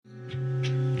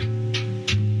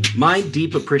My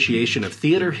deep appreciation of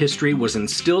theater history was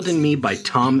instilled in me by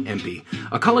Tom Empey,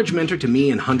 a college mentor to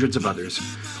me and hundreds of others.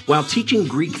 While teaching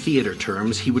Greek theater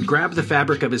terms, he would grab the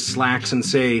fabric of his slacks and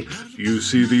say, "You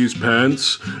see these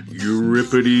pants?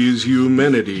 Euripides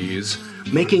Eumenides,"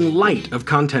 making light of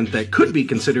content that could be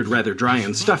considered rather dry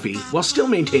and stuffy, while still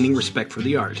maintaining respect for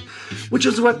the art, which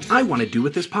is what I want to do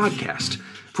with this podcast.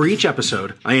 For each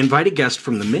episode, I invite a guest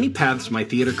from the many paths my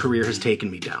theater career has taken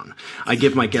me down. I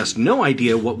give my guest no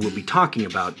idea what we'll be talking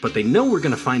about, but they know we're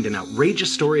going to find an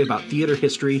outrageous story about theater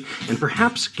history and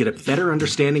perhaps get a better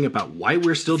understanding about why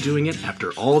we're still doing it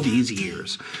after all these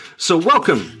years. So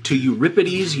welcome to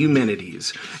Euripides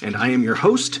Eumenides, and I am your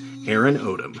host, Aaron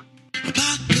Odom.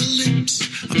 Apocalypse,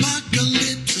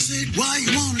 apocalypse, I said, why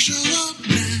you wanna show up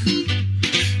now?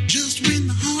 Just when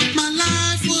the heart of my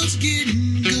life was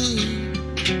getting good.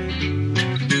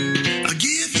 I'll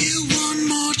give you one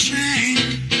more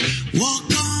chance. Walk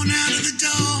on out of the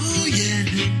door,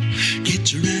 yeah.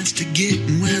 Get your ass to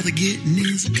getting where the getting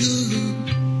is good.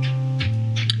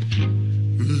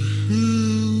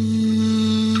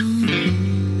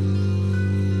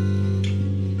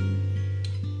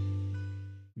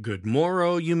 Good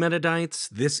morrow, Eumenidites.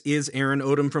 This is Aaron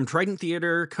Odom from Trident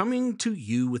Theater, coming to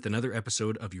you with another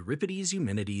episode of Euripides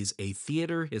Eumenides, a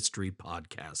theater history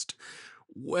podcast.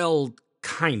 Well,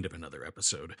 kind of another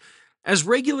episode. As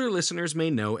regular listeners may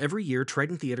know, every year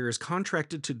Trident Theater is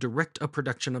contracted to direct a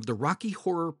production of the Rocky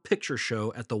Horror Picture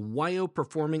Show at the WYO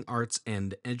Performing Arts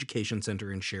and Education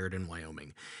Center in Sheridan,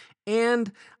 Wyoming.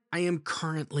 And I am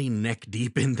currently neck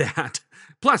deep in that.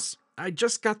 Plus, I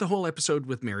just got the whole episode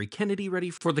with Mary Kennedy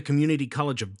ready for the Community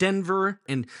College of Denver,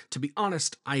 and to be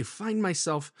honest, I find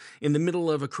myself in the middle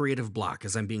of a creative block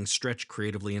as I'm being stretched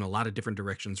creatively in a lot of different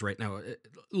directions right now.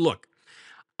 Look,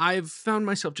 I've found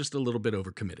myself just a little bit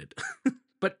overcommitted.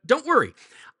 But don't worry,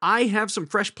 I have some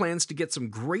fresh plans to get some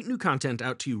great new content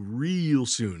out to you real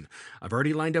soon. I've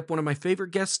already lined up one of my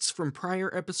favorite guests from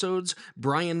prior episodes,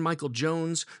 Brian Michael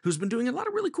Jones, who's been doing a lot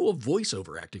of really cool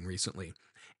voiceover acting recently.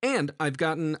 And I've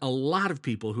gotten a lot of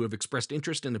people who have expressed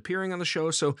interest in appearing on the show,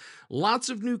 so lots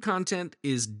of new content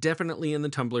is definitely in the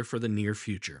tumbler for the near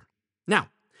future. Now,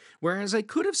 whereas I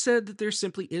could have said that there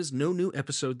simply is no new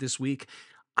episode this week,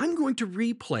 I'm going to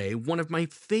replay one of my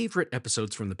favorite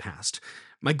episodes from the past.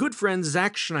 My good friend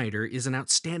Zach Schneider is an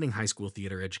outstanding high school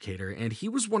theater educator, and he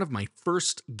was one of my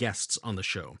first guests on the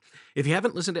show. If you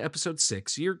haven't listened to episode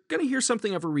 6, you're going to hear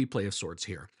something of a replay of sorts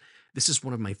here. This is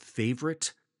one of my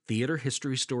favorite theater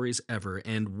history stories ever,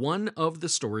 and one of the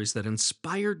stories that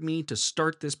inspired me to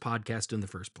start this podcast in the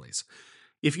first place.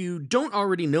 If you don't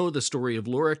already know the story of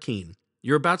Laura Keene,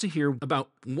 you're about to hear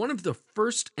about one of the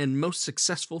first and most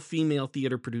successful female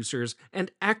theater producers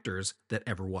and actors that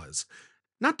ever was.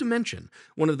 Not to mention,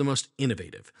 one of the most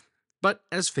innovative. But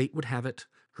as fate would have it,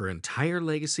 her entire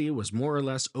legacy was more or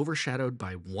less overshadowed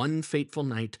by one fateful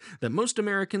night that most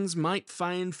Americans might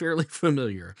find fairly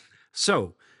familiar.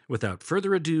 So, without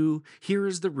further ado, here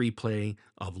is the replay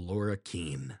of Laura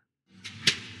Keene.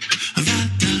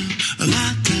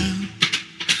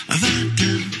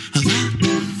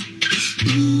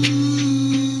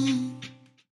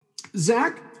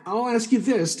 Zach, I'll ask you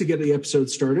this to get the episode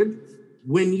started.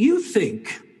 When you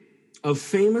think of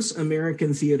famous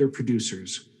American theater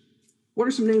producers, what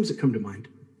are some names that come to mind?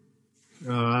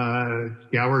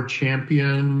 Gower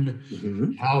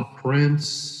Champion, Hal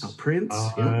Prince.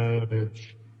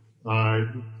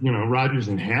 Rodgers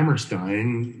and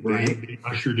Hammerstein, right. They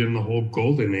ushered in the whole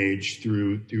golden age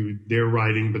through their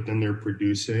writing, but then their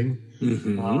producing. Those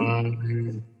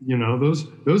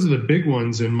are the big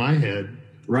ones in my head.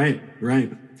 Right.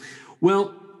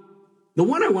 Well, the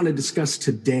one I want to discuss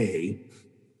today,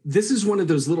 this is one of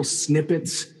those little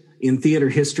snippets in theater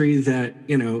history that,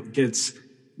 gets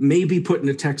maybe put in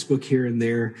a textbook here and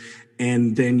there,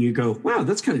 and then you go, wow,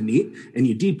 that's kind of neat, and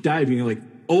you deep dive and you're like,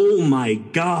 oh my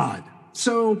God.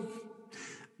 So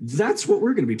that's what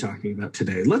we're going to be talking about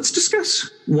today. Let's discuss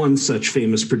one such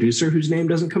famous producer whose name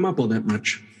doesn't come up all that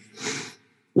much.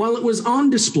 While it was on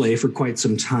display for quite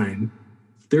some time,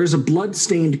 there is a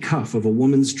blood-stained cuff of a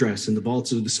woman's dress in the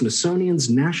vaults of the Smithsonian's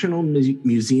National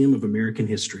Museum of American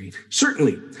History.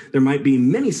 Certainly, there might be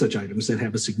many such items that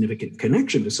have a significant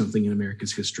connection to something in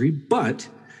America's history, but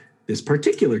this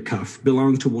particular cuff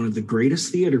belonged to one of the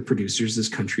greatest theater producers this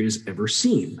country has ever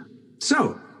seen.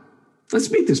 So,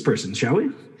 let's meet this person, shall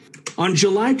we? On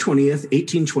July 20th,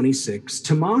 1826,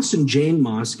 Thomas and Jane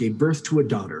Moss gave birth to a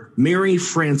daughter, Mary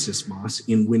Frances Moss,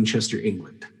 in Winchester,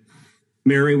 England.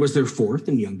 Mary was their fourth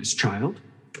and youngest child.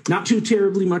 Not too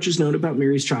terribly much is known about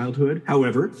Mary's childhood.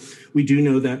 However, we do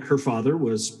know that her father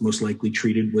was most likely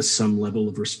treated with some level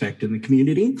of respect in the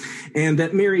community, and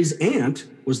that Mary's aunt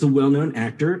was the well-known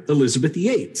actor Elizabeth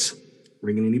Yates.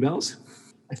 Ringing any bells?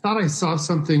 I thought I saw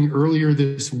something earlier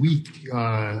this week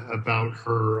about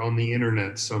her on the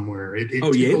internet somewhere. It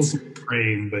Yates? my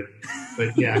brain, but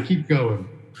yeah, keep going.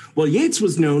 Well, Yates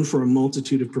was known for a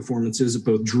multitude of performances at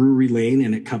both Drury Lane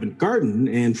and at Covent Garden,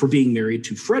 and for being married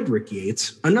to Frederick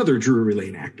Yates, another Drury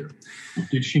Lane actor.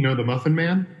 Did she know the Muffin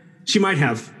Man? She might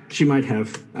have.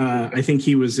 I think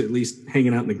he was at least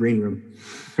hanging out in the green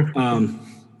room.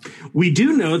 We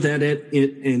do know that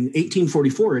in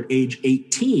 1844, at age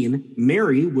 18,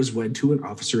 Mary was wed to an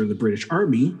officer in the British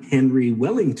Army, Henry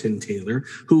Wellington Taylor,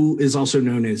 who is also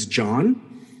known as John.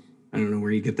 I don't know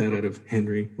where you get that out of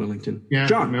Henry Wellington. Yeah,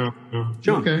 John. No.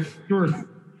 John. Okay, sure.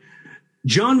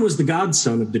 John was the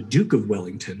godson of the Duke of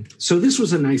Wellington, so this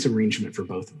was a nice arrangement for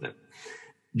both of them.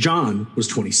 John was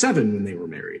 27 when they were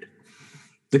married.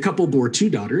 The couple bore two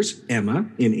daughters, Emma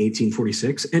in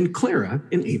 1846 and Clara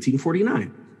in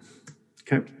 1849.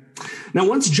 Okay. Now,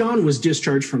 once John was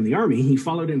discharged from the army, he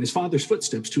followed in his father's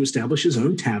footsteps to establish his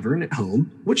own tavern at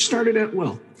home, which started out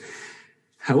well.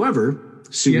 However,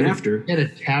 soon after... He had a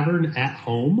tavern at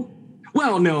home?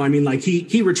 Well, no, I mean, like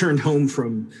he returned home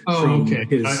from okay.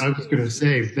 his... I was going to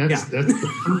say, that's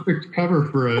the perfect cover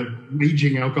for a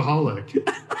raging alcoholic.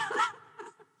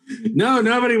 No,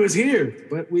 nobody was here,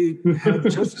 but we had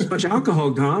just as much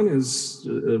alcohol gone as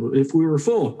if we were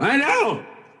full. I know!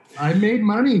 I made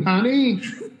money, honey.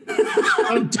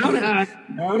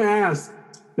 Don't ask.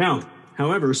 Now,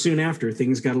 however, soon after,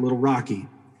 things got a little rocky,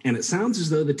 and it sounds as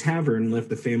though the tavern left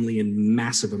the family in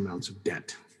massive amounts of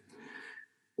debt.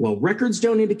 While records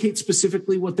don't indicate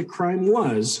specifically what the crime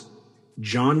was,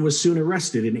 John was soon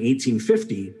arrested in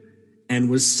 1850 and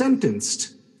was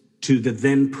sentenced to the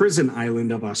then prison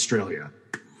island of Australia,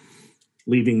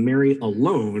 leaving Mary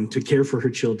alone to care for her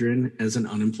children as an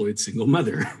unemployed single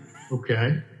mother.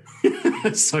 Okay.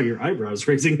 I saw your eyebrows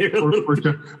raising there.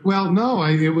 Well, no,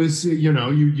 it was,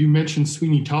 you mentioned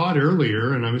Sweeney Todd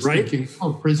earlier, and I was thinking,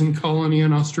 prison colony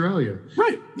in Australia.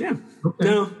 Right, yeah. Okay.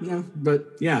 No, but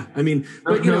yeah, I mean.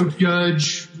 But, no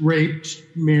judge raped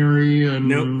Mary and.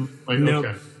 No.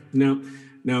 Okay.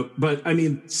 No. But I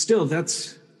mean, still,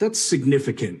 that's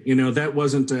significant. That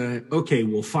wasn't okay,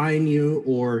 we'll fine you,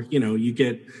 or, you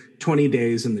get 20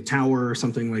 days in the tower or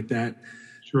something like that.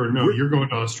 Sure, no, you're going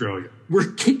to Australia.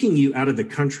 We're kicking you out of the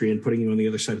country and putting you on the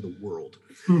other side of the world.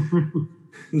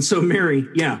 And so Mary,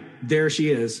 there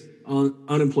she is,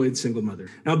 unemployed single mother.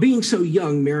 Now, being so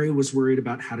young, Mary was worried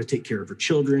about how to take care of her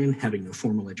children, having no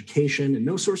formal education and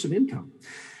no source of income.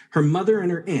 Her mother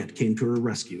and her aunt came to her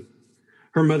rescue.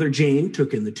 Her mother, Jane,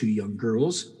 took in the two young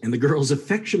girls, and the girls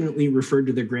affectionately referred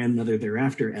to their grandmother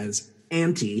thereafter as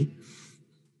Auntie.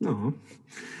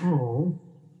 Oh.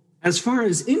 As far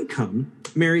as income,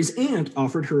 Mary's aunt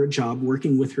offered her a job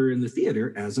working with her in the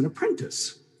theater as an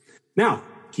apprentice. Now,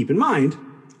 keep in mind,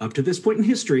 up to this point in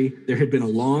history, there had been a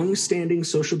long-standing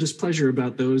social displeasure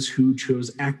about those who chose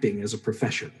acting as a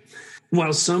profession.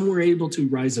 While some were able to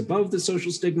rise above the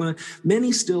social stigma,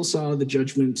 many still saw the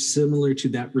judgment similar to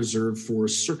that reserved for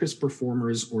circus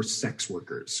performers or sex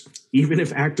workers. Even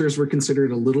if actors were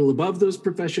considered a little above those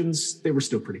professions, they were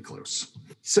still pretty close.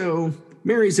 So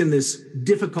Mary's in this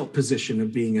difficult position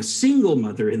of being a single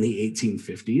mother in the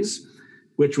 1850s,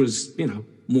 which was,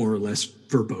 more or less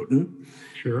verboten.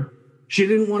 Sure. She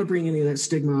didn't want to bring any of that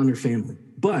stigma on her family,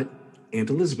 but Aunt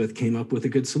Elizabeth came up with a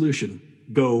good solution.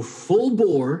 Go full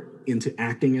bore into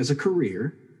acting as a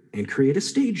career and create a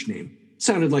stage name.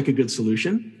 Sounded like a good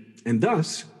solution, and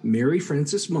thus Mary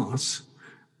Frances Moss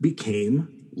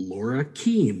became Laura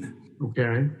Keene.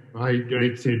 Okay,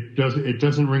 it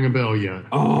doesn't ring a bell yet.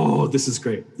 Oh, this is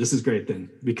great. This is great then,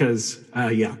 because All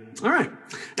right.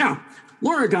 Now,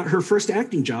 Laura got her first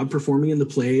acting job performing in the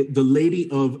play The Lady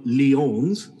of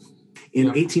Lyons in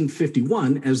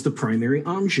 1851 as the primary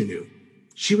ingenue.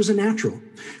 She was a natural.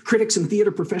 Critics and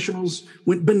theater professionals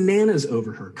went bananas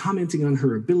over her, commenting on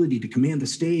her ability to command the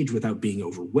stage without being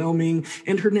overwhelming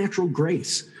and her natural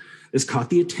grace. This caught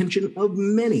the attention of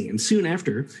many, and soon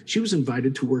after, she was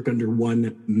invited to work under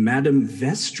one Madame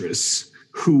Vestris,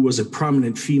 who was a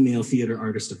prominent female theater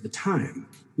artist of the time.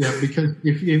 Yeah, because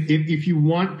if you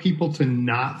want people to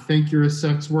not think you're a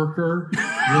sex worker, look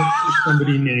for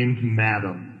somebody named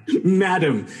Madame.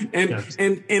 Madame.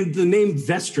 And the name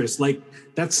Vestris, like,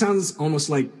 that sounds almost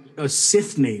like a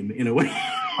Sith name in a way.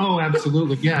 Oh,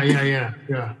 absolutely. Yeah.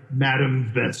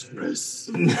 Madame Vestris.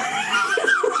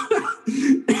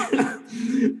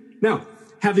 Now,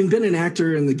 having been an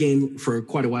actor in the game for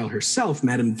quite a while herself,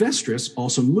 Madame Vestris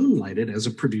also moonlighted as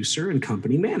a producer and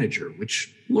company manager,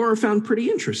 which Laura found pretty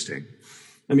interesting.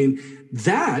 I mean,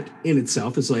 that in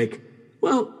itself is like,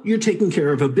 well, you're taking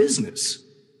care of a business.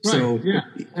 Right, so yeah.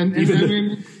 And I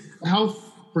mean, how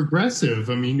progressive.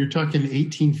 I mean, you're talking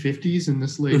 1850s, and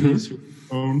this lady's her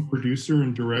own producer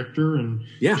and director, and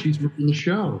she's running the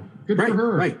show. Good for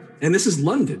her. Right. And this is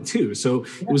London, too. So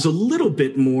it was a little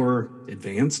bit more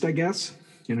advanced, I guess,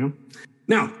 you know.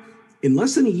 Now, in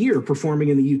less than a year performing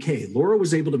in the UK, Laura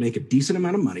was able to make a decent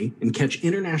amount of money and catch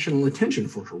international attention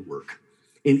for her work.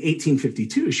 In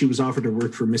 1852, she was offered to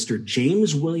work for Mr.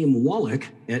 James William Wallach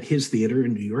at his theater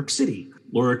in New York City.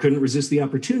 Laura couldn't resist the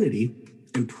opportunity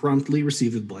and promptly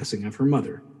received the blessing of her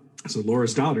mother. So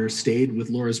Laura's daughter stayed with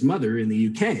Laura's mother in the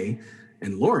UK,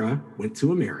 and Laura went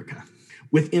to America.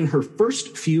 Within her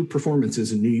first few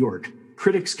performances in New York,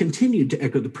 critics continued to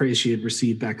echo the praise she had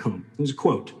received back home. It was a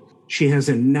quote, "She has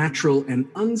a natural and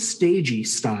unstagey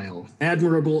style,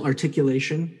 admirable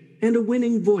articulation, and a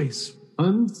winning voice."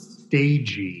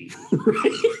 Unstagey.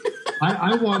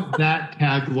 I want that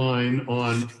tagline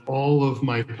on all of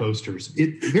my posters.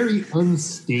 It's very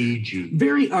unstagey.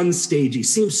 Very unstagey.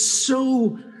 Seems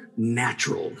so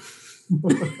natural.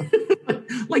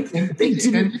 Like and this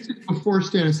is before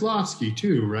Stanislavski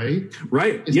too, right?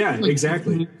 Right. Yeah,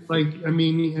 exactly. Like I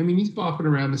mean, he's bopping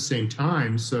around the same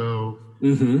time, so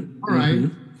all right.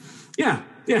 Yeah.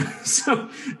 So,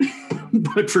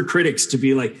 but for critics to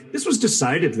be like, this was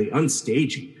decidedly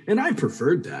unstagey, and I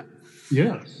preferred that.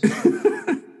 Yes.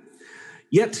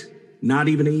 Yet, not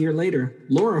even a year later,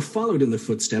 Laura followed in the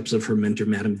footsteps of her mentor,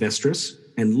 Madame Vestris,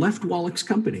 and left Wallach's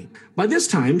company. By this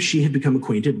time, she had become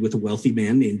acquainted with a wealthy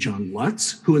man named John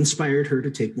Lutz, who inspired her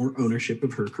to take more ownership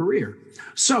of her career.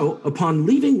 So, upon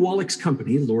leaving Wallach's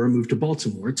company, Laura moved to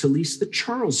Baltimore to lease the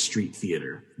Charles Street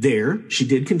Theater. There, she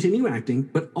did continue acting,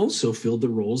 but also filled the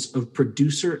roles of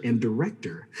producer and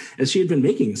director, as she had been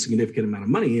making a significant amount of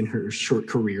money in her short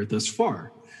career thus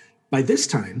far. By this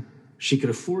time, she could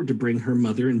afford to bring her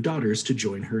mother and daughters to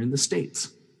join her in the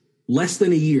States. Less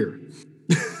than a year.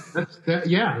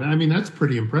 That's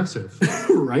pretty impressive.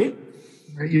 Right?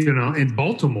 You know, in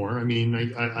Baltimore, I mean,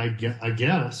 I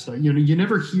guess, you know, you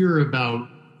never hear about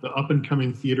the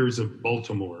up-and-coming theaters of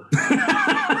Baltimore.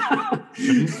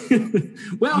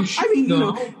 Well, you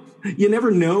know, you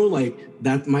never know, like,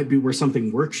 that might be where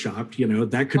something workshopped, you know,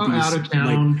 that could be out of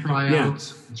town like,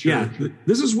 tryouts. Sure.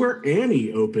 This is where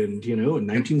Annie opened, you know, in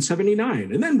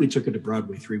 1979. And then we took it to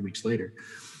Broadway 3 weeks later.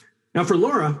 Now, for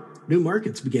Laura, new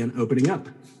markets began opening up.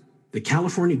 The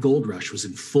California gold rush was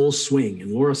in full swing,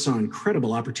 and Laura saw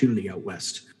incredible opportunity out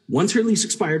west. Once her lease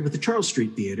expired with the Charles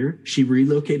Street Theater, she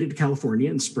relocated to California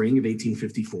in spring of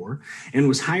 1854 and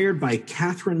was hired by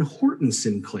Catherine Horton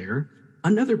Sinclair,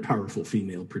 another powerful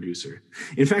female producer.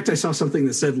 In fact, I saw something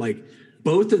that said, like,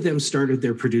 both of them started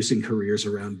their producing careers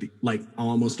around, like,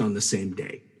 almost on the same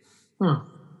day. Huh.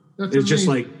 It's just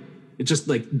like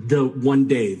the one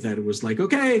day that it was like,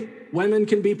 okay, women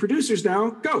can be producers now.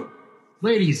 Go.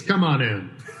 Ladies, come on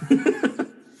in.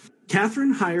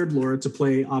 Catherine hired Laura to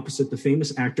play opposite the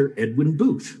famous actor Edwin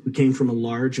Booth, who came from a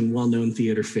large and well-known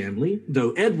theater family,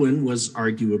 though Edwin was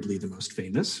arguably the most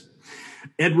famous.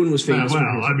 Edwin was famous.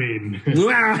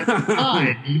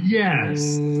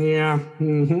 Yes. Yeah.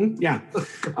 Yeah.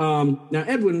 Now,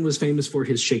 Edwin was famous for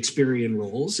his Shakespearean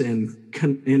roles, and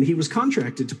he was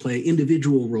contracted to play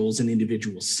individual roles in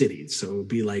individual cities. So it would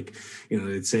be like, you know,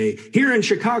 they'd say, here in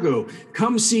Chicago,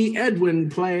 come see Edwin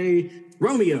play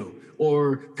Romeo,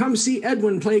 or come see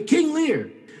Edwin play King Lear.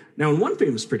 Now, in one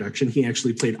famous production, he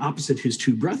actually played opposite his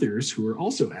two brothers, who were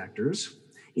also actors,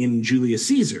 in Julius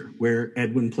Caesar, where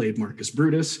Edwin played Marcus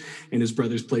Brutus and his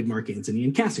brothers played Mark Antony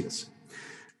and Cassius.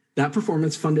 That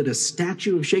performance funded a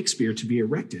statue of Shakespeare to be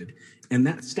erected, and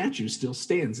that statue still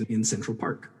stands in Central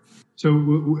Park. So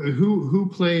who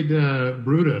played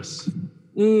Brutus?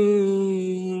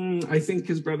 I think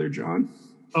his brother John.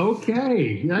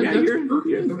 Okay.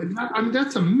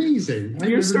 That's amazing.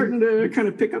 You're starting to kind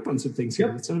of pick up on some things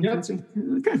here. Yep.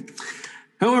 Okay.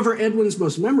 However, Edwin's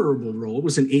most memorable role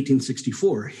was in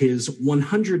 1864, his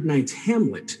 100 Nights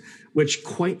Hamlet, which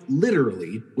quite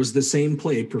literally was the same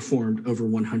play performed over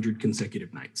 100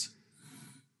 consecutive nights.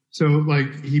 So,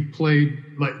 like, he played,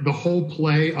 like, the whole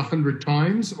play 100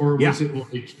 times? Or was it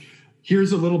like,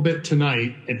 here's a little bit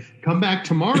tonight, and come back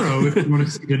tomorrow if you want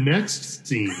to see the next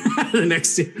scene? The next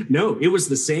scene. No, it was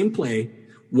the same play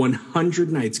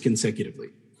 100 nights consecutively.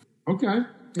 Okay.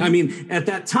 I mean, at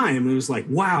that time, it was like,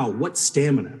 wow, what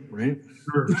stamina, right?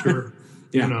 Sure.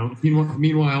 Yeah. You know,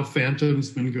 meanwhile, Phantom's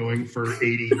been going for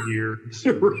 80 years.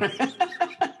 Right.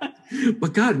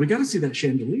 But God, we got to see that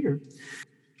chandelier.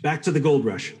 Back to the gold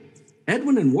rush.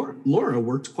 Edwin and Laura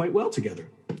worked quite well together.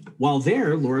 While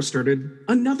there, Laura started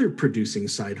another producing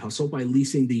side hustle by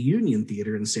leasing the Union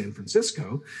Theater in San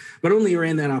Francisco, but only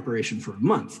ran that operation for a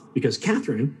month because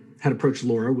Catherine had approached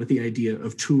Laura with the idea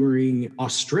of touring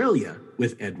Australia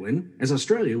with Edwin, as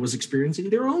Australia was experiencing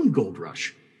their own gold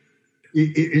rush.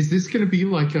 Is this going to be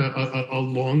like a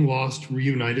long lost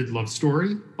reunited love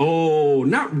story? Oh,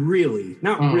 not really.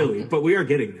 Not really, but we are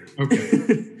getting there.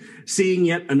 Okay. Seeing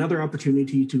yet another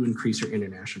opportunity to increase her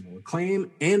international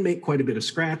acclaim and make quite a bit of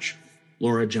scratch,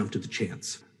 Laura jumped at the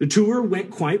chance. The tour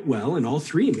went quite well, and all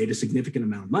three made a significant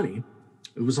amount of money.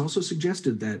 It was also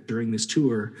suggested that during this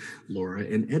tour, Laura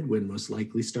and Edwin most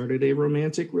likely started a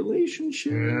romantic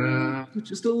relationship. Yeah.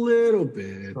 Just a little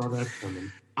bit. Saw that coming.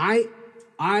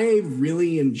 I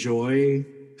really enjoy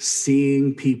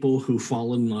seeing people who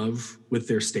fall in love with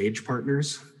their stage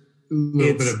partners. A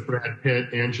little bit of Brad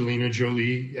Pitt, Angelina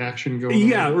Jolie action going on.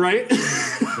 Yeah, right?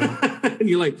 Yeah. And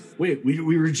you're like, wait,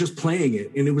 we were just playing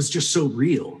it, and it was just so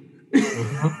real.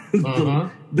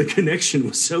 The connection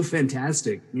was so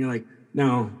fantastic. And you're like,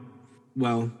 no,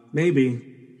 well, maybe.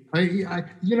 I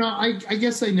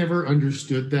guess I never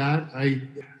understood that.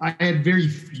 I had very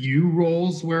few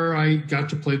roles where I got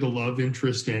to play the love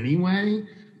interest anyway.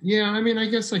 Yeah, I mean, I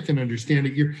guess I can understand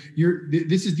it.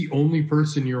 This is the only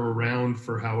person you're around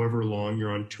for however long.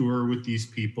 You're on tour with these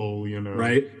people,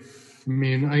 Right. I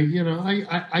mean,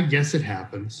 I guess it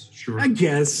happens. Sure. I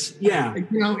guess, yeah.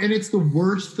 And it's the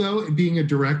worst though, being a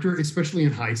director, especially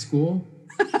in high school.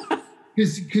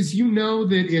 Because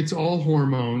that it's all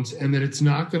hormones and that it's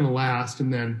not going to last.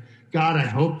 And then, God, I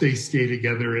hope they stay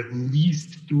together at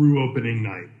least through opening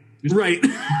night. Right.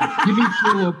 Give me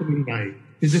full opening night.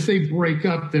 Because if they break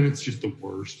up, then it's just the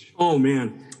worst. Oh,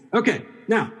 man. Okay.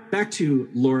 Now, back to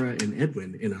Laura and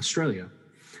Edwin in Australia.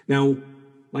 Now,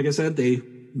 like I said, they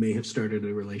may have started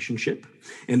a relationship.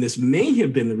 And this may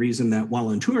have been the reason that while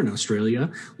on tour in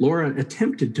Australia, Laura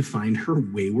attempted to find her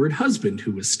wayward husband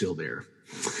who was still there.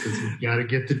 You got to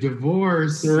get the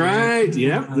divorce. Right.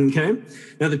 Yeah. Okay.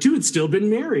 Now, the two had still been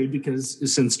married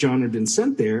since John had been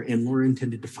sent there, and Laura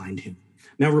intended to find him.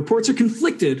 Now, reports are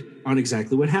conflicted on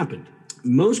exactly what happened.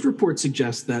 Most reports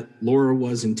suggest that Laura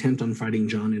was intent on fighting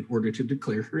John in order to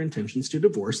declare her intentions to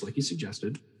divorce, like he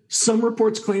suggested. Some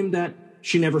reports claim that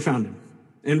she never found him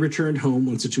and returned home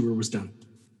once the tour was done.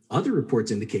 Other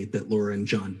reports indicate that Laura and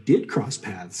John did cross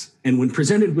paths, and when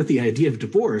presented with the idea of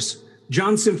divorce,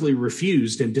 John simply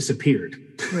refused and disappeared.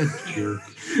 Sure.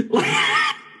 What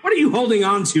are you holding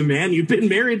on to, man? You've been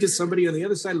married to somebody on the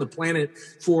other side of the planet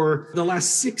for the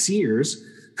last 6 years.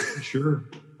 Sure.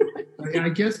 I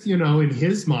guess, in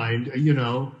his mind,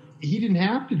 he didn't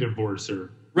have to divorce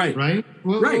her. Right. Right?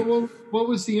 What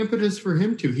was the impetus for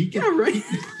him to? He could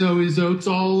sow his oats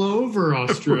all over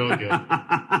Australia.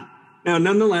 Now,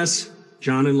 nonetheless,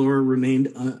 John and Laura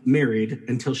remained married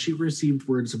until she received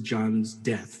words of John's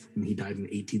death, and he died in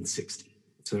 1860.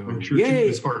 So, I'm sure yay! she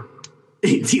was hard.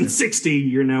 1860,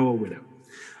 you're now a widow.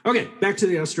 Okay, back to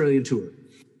the Australian tour.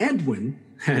 Edwin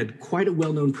had quite a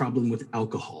well-known problem with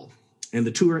alcohol, and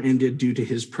the tour ended due to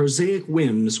his prosaic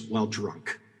whims while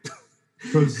drunk.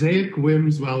 Prosaic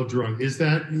whims while drunk. Is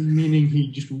that meaning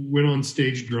he just went on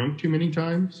stage drunk too many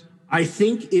times? I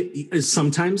think it is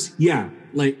sometimes, yeah.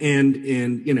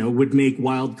 And would make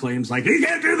wild claims like, you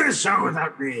can't do this show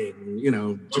without me.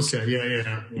 Just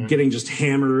yeah. Getting just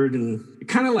hammered, and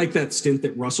kind of like that stint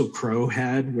that Russell Crowe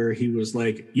had where he was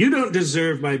like, you don't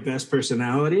deserve my best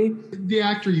personality. The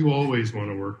actor you always want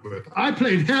to work with. I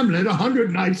played Hamlet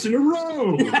 100 nights in a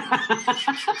row.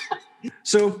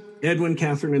 So Edwin,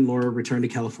 Catherine, and Laura returned to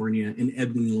California, and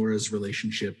Edwin and Laura's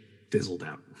relationship fizzled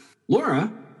out.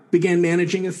 Laura began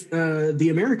managing the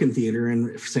American Theater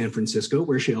in San Francisco,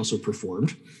 where she also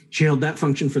performed. She held that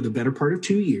function for the better part of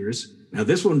 2 years. Now,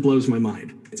 this one blows my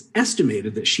mind. It's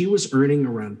estimated that she was earning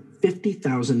around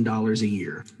 $50,000 a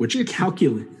year, which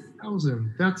calculates...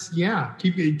 That's, yeah.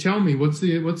 Tell me, what's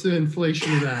the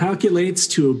inflation of that? Calculates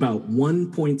to about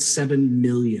 $1.7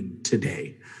 million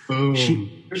today. Boom.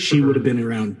 She would have been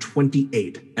around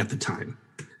 28 at the time.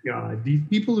 God, these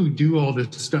people who do all this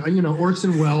stuff,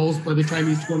 Orson Welles, by the time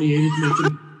he's 28, he's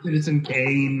making Citizen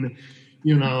Kane,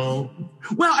 Well,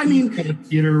 I mean... a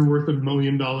theater worth $1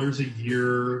 million a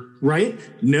year. Right?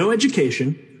 No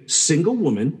education, single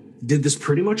woman, did this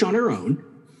pretty much on her own.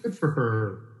 Good for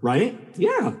her. Right?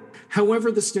 Yeah.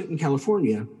 However, the stint in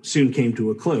California soon came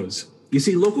to a close. You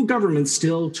see, local government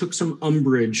still took some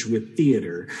umbrage with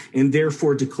theater and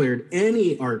therefore declared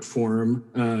any art form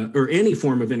or any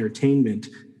form of entertainment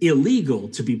illegal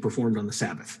to be performed on the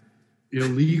Sabbath.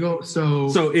 Illegal.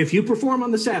 So if you perform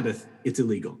on the Sabbath, it's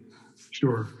illegal.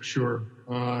 Sure.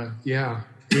 Yeah.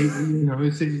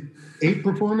 It's 8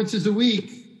 performances a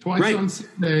week, twice on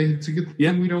Sunday. It's a good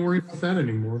thing we don't worry about that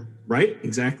anymore. Right?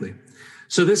 Exactly.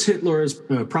 So this hit Laura's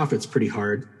profits pretty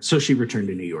hard, so she returned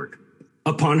to New York.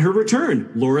 Upon her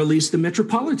return, Laura leased the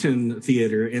Metropolitan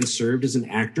Theater and served as an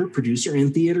actor, producer,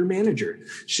 and theater manager.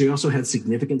 She also had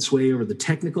significant sway over the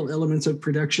technical elements of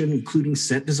production, including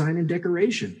set design and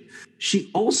decoration. She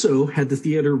also had the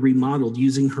theater remodeled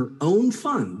using her own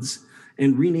funds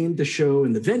and renamed the show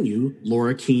and the venue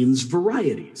Laura Keene's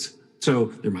Varieties. So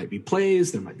there might be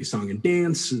plays, there might be song and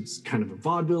dance. It's kind of a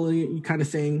vaudeville kind of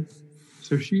thing.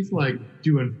 So she's like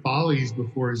doing follies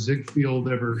before Ziegfeld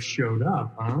ever showed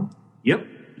up, huh? Yep.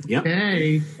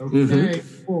 Okay,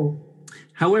 cool.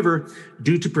 However,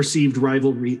 due to perceived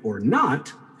rivalry or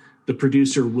not, the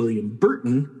producer William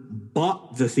Burton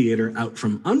bought the theater out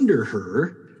from under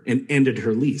her and ended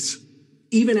her lease,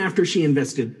 even after she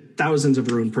invested thousands of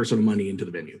her own personal money into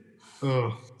the venue.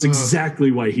 It's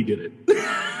exactly why he did it.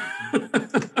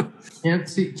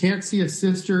 Can't see a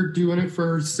sister doing it for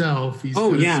herself.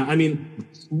 I mean,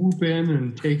 swoop in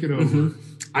and take it over.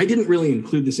 I didn't really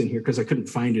include this in here because I couldn't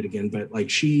find it again, but like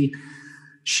she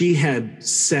had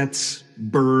sets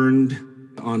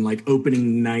burned on like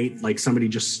opening night, like somebody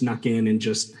just snuck in and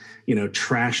just,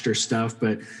 trashed her stuff.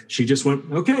 But she just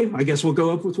went, okay, I guess we'll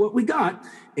go up with what we got,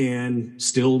 and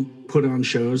still put on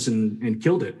shows and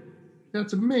killed it.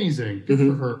 That's amazing. Good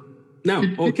for her. No,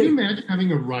 Could you imagine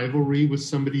having a rivalry with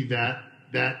somebody that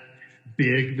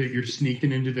big that you're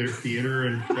sneaking into their theater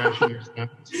and trashing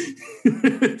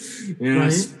their stuff?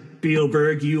 Right?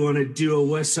 Spielberg, you want to do a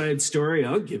West Side Story?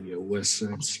 I'll give you a West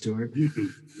Side Story.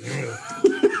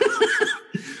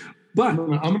 But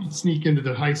I'm going to sneak into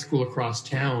the high school across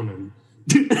town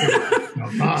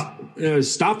and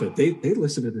stop it. They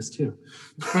listen to this too.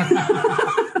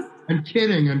 I'm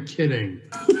kidding.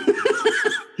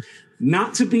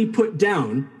 Not to be put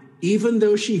down, even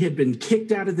though she had been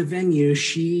kicked out of the venue,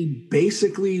 she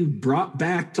basically brought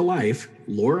back to life.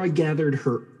 Laura gathered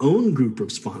her own group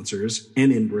of sponsors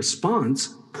and in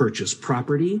response purchased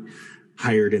property,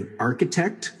 hired an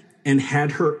architect, and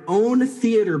had her own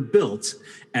theater built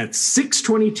at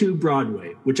 622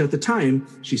 Broadway, which at the time,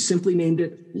 she simply named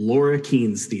it Laura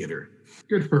Keene's Theater.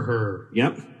 Good for her.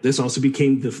 Yep. This also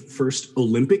became the first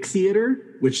Olympic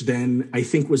Theater, which then I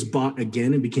think was bought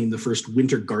again and became the first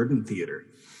Winter Garden Theater.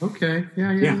 Okay.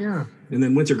 Yeah. And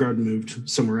then Winter Garden moved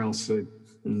somewhere else. And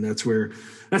that's where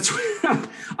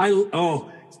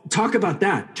talk about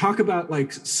that. Talk about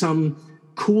like some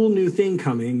cool new thing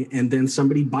coming and then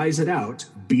somebody buys it out.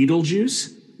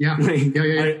 Beetlejuice. Yeah.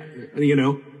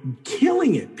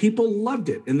 Killing it. People loved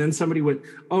it. And then somebody went,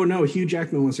 oh no, Hugh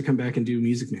Jackman wants to come back and do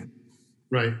Music Man.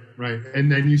 Right. And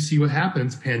then you see what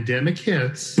happens. Pandemic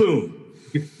hits. Boom.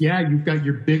 Yeah, you've got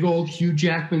your big old Hugh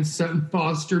Jackman, Sutton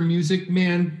Foster Music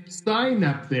Man sign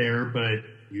up there, but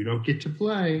you don't get to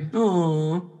play.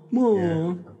 Oh,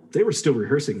 yeah. They were still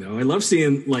rehearsing though. I love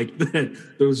seeing like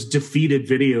those defeated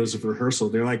videos of rehearsal.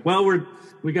 They're like, well,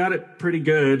 we got it pretty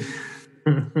good.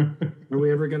 Are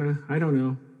we ever gonna? I don't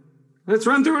know. Let's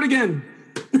run through it again.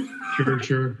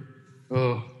 Sure.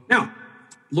 Oh. Now,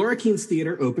 Laura Keene's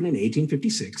Theater opened in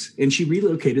 1856, and she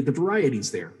relocated the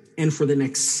Varieties there. And for the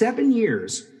next 7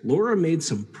 years, Laura made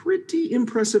some pretty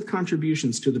impressive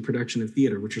contributions to the production of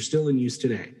theater, which are still in use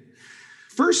today.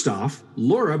 First off,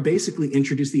 Laura basically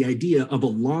introduced the idea of a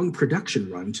long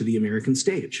production run to the American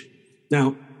stage.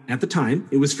 Now, at the time,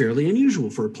 it was fairly unusual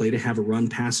for a play to have a run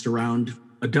past around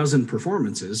a dozen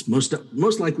performances,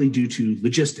 most likely due to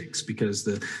logistics, because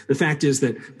the fact is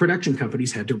that production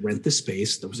companies had to rent the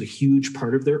space. That was a huge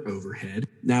part of their overhead.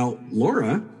 Now,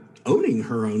 Laura, owning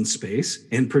her own space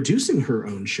and producing her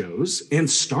own shows and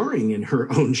starring in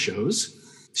her own shows,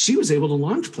 she was able to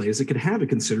launch plays that could have a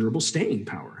considerable staying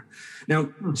power. Now,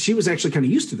 she was actually kind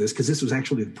of used to this because this was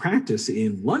actually the practice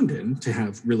in London to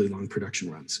have really long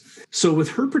production runs. So with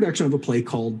her production of a play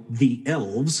called The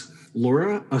Elves,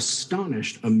 Laura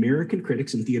astonished American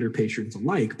critics and theater patrons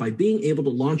alike by being able to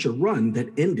launch a run that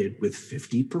ended with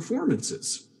 50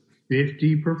 performances.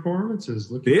 50 performances.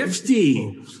 Look at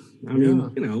 50! I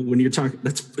mean, when you're talking,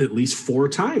 that's at least 4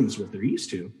 times what they're used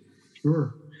to.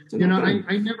 Sure. I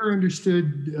never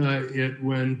understood it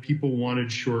when people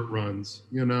wanted short runs,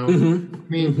 Mm-hmm. I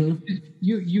mean,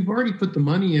 you've already put the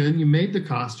money in, you made the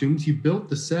costumes, you built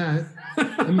the set.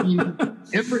 I mean,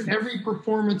 every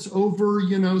performance over,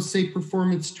 say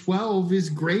performance 12 is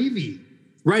gravy.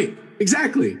 Right.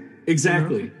 Exactly.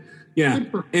 Yeah.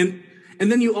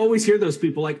 And then you always hear those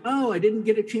people like, oh, I didn't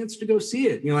get a chance to go see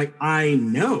it. And you're like, I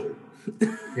know.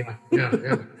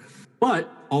 Yeah. But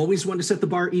always wanted to set the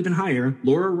bar even higher.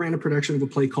 Laura ran a production of a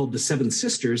play called The Seven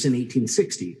Sisters in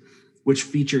 1860, which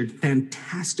featured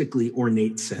fantastically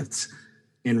ornate sets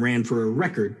and ran for a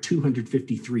record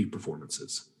 253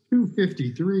 performances.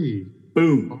 253.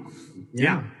 Boom.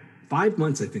 Yeah. 5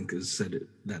 months, I think, is said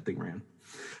that thing ran.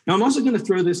 Now, I'm also going to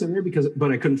throw this in there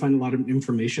but I couldn't find a lot of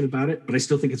information about it, but I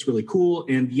still think it's really cool.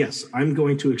 And yes, I'm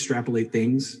going to extrapolate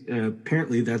things.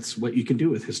 Apparently, that's what you can do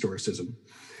with historicism.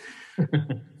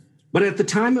 But at the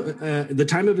time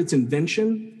of its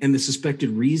invention and the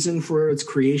suspected reason for its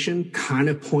creation kind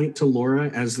of point to Laura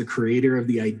as the creator of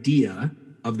the idea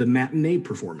of the matinee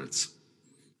performance.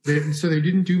 So they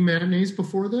didn't do matinees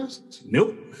before this?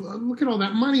 Nope. Look at all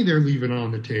that money they're leaving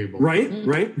on the table.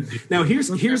 Right. Now, here's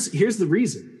the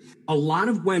reason. A lot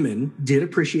of women did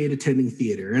appreciate attending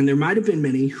theater, and there might have been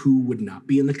many who would not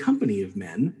be in the company of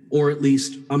men, or at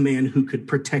least a man who could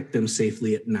protect them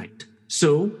safely at night.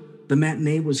 So the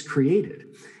matinee was created,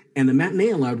 and the matinee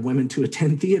allowed women to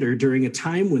attend theater during a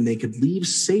time when they could leave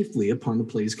safely upon the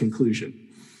play's conclusion.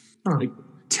 Huh.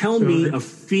 Tell me a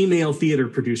female theater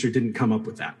producer didn't come up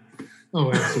with that.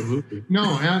 Oh, absolutely. No,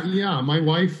 yeah. My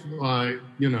wife,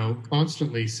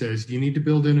 constantly says you need to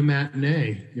build in a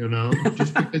matinee,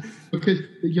 just because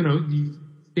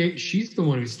she's the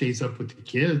one who stays up with the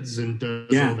kids and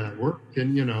does all that work.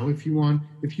 And, if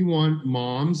you want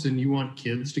moms and you want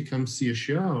kids to come see a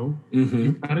show,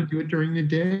 you've got to do it during the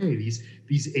day.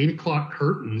 These 8 o'clock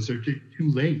curtains are too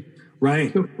late.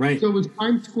 Right. So was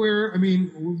Times Square,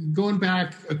 going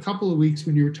back a couple of weeks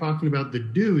when you were talking about the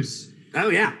Deuce. Oh,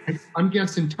 yeah. I'm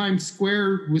guessing Times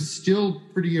Square was still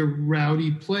pretty a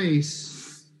rowdy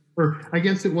place. Or I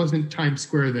guess it wasn't Times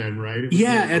Square then, right?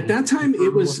 At that time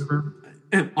it was,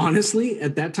 honestly,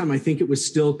 at that time I think it was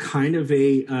still kind of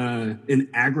an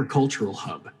agricultural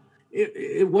hub.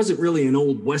 It wasn't really an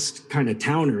old West kind of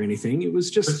town or anything. It was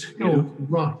just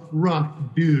rough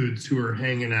dudes who were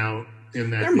hanging out in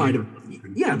that. There might have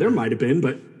been,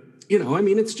 but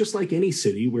it's just like any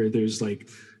city where there's like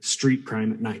street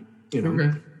crime at night.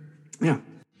 Okay. Yeah.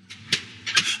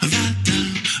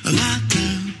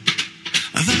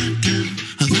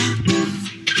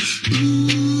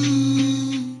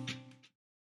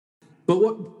 But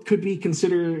what could be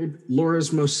considered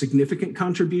Laura's most significant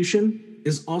contribution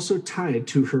is also tied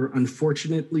to her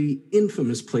unfortunately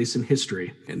infamous place in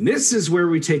history. And this is where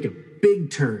we take a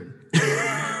big turn.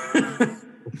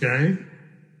 Okay.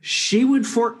 She would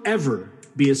forever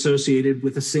be associated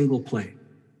with a single play.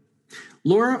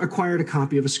 Laura acquired a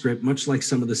copy of a script, much like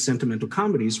some of the sentimental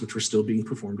comedies which were still being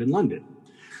performed in London.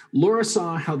 Laura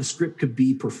saw how the script could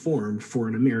be performed for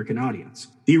an American audience.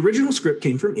 The original script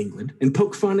came from England and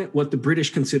poked fun at what the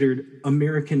British considered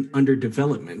American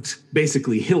underdevelopment,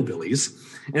 basically hillbillies,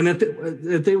 and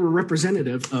that they were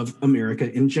representative of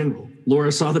America in general.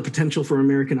 Laura saw the potential for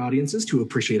American audiences to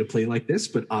appreciate a play like this,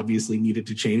 but obviously needed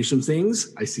to change some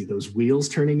things. I see those wheels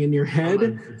turning in your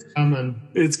head.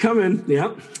 It's coming.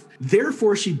 Yep.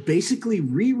 Therefore, she basically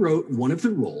rewrote one of the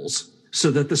roles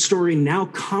so that the story now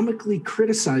comically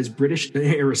criticized British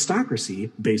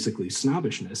aristocracy, basically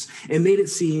snobbishness, and made it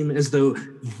seem as though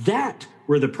that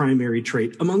were the primary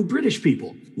trait among British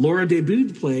people. Laura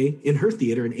debuted the play in her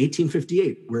theater in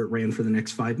 1858, where it ran for the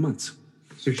next 5 months.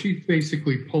 So she's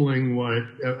basically pulling what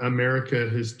America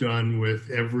has done with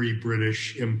every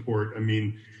British import.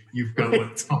 You've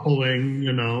got coupling,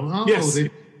 Yes.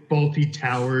 Faulty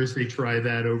Towers, they try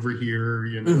that over here,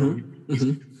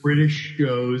 British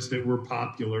shows that were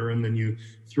popular, and then you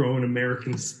throw an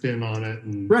American spin on it.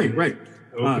 And Right.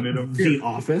 Open it up. The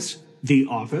Office.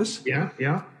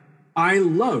 Yeah. I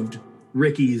loved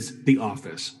Ricky's The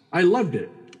Office. I loved it.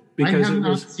 I have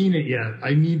not seen it yet.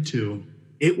 I need to.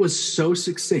 It was so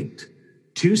succinct.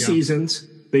 2 seasons,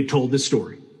 they told the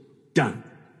story. Done.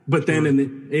 But then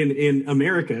in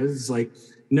America, it's like,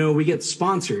 no, we get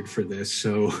sponsored for this,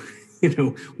 so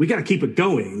we got to keep it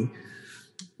going,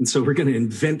 and so we're going to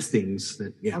invent things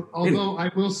that. Although I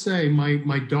will say,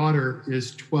 my daughter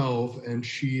is 12, and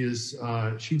she's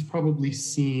probably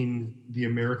seen The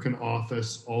American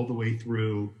Office all the way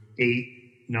through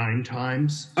 8-9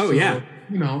 times. Oh, so, yeah.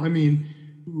 When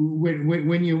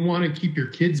you want to keep your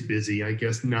kids busy, I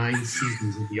guess 9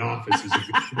 seasons of The Office is a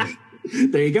good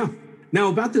thing. There you go. Now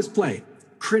about this play.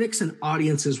 Critics and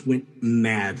audiences went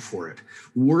mad for it.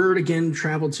 Word again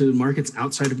traveled to markets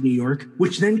outside of New York,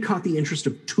 which then caught the interest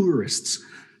of tourists.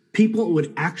 People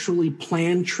would actually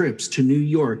plan trips to New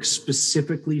York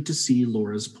specifically to see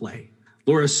Laura's play.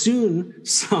 Laura soon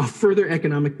saw further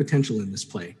economic potential in this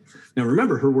play. Now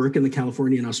remember her work in the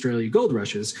California and Australia gold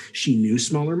rushes. She knew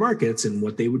smaller markets and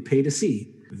what they would pay to see.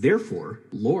 Therefore,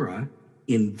 Laura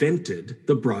invented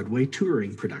the Broadway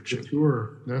touring production. The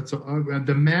tour. That's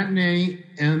the matinee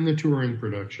and the touring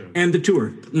production. And the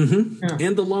tour.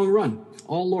 And the long run.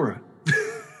 All Laura.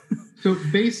 So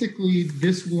basically,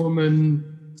 this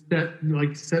woman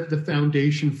set the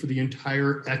foundation for the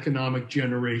entire economic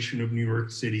generation of New York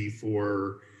City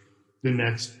for the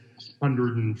next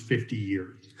 150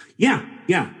 years. Yeah.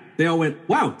 They all went,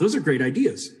 wow, those are great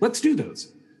ideas. Let's do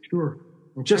those. Sure.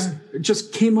 Okay.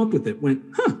 Just came up with it. Went,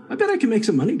 I bet I can make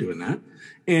some money doing that.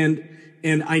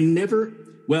 And I never.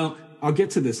 Well, I'll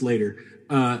get to this later.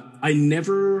 I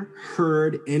never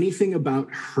heard anything about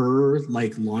her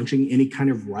like launching any kind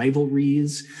of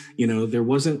rivalries. There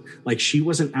wasn't she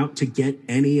wasn't out to get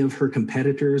any of her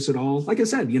competitors at all. Like I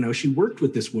said, she worked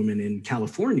with this woman in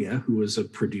California who was a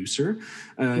producer.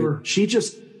 Sure. She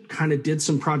just kind of did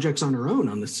some projects on her own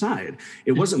on the side.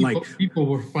 It wasn't like people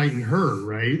were fighting her,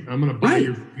 right? I'm going to buy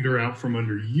your theater out from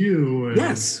under you. And,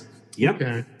 yes. Yep.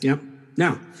 Okay. Yep.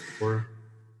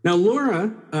 Now,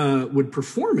 Laura would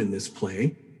perform in this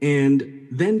play and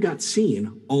then got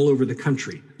seen all over the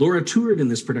country. Laura toured in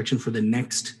this production for the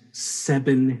next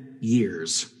 7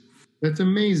 years. That's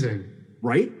amazing.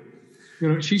 Right?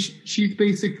 She's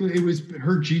basically, it was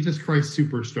her Jesus Christ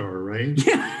Superstar, right?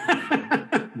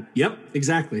 Yeah. Yep,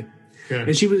 exactly. Okay.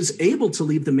 And she was able to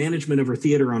leave the management of her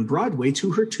theater on Broadway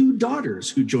to her 2 daughters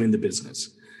who joined the business.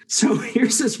 So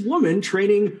here's this woman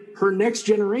training her next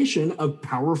generation of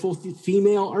powerful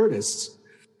female artists.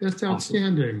 That's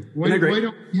outstanding. Awesome. Why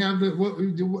don't we have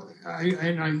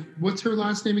what's her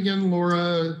last name again?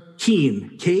 Laura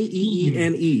Keene,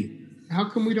 Keene. How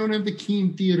come we don't have the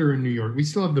Keene Theater in New York? We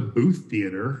still have the Booth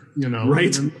Theater,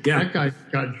 Right? Yeah. That guy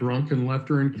got drunk and left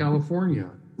her in California.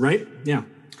 Right? Yeah.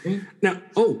 Now,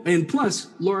 and plus,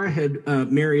 Laura had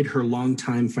married her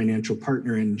longtime financial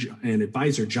partner and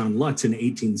advisor, John Lutz, in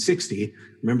 1860.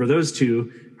 Remember those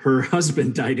two? Her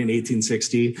husband died in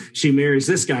 1860. She marries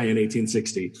this guy in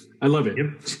 1860. I love it. Yep.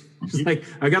 It's like,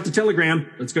 I got the telegram.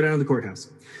 Let's go down to the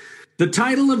courthouse. The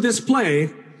title of this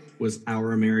play was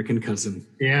Our American Cousin.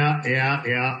 Yeah.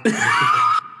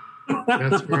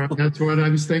 That's what I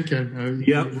was thinking.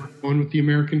 Yep. We're going with the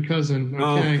American Cousin.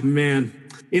 Okay. Oh, man.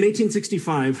 In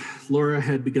 1865, Laura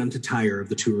had begun to tire of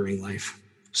the touring life.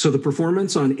 So the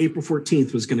performance on April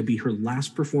 14th was going to be her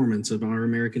last performance of Our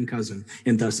American Cousin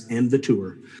and thus end the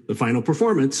tour. The final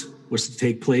performance was to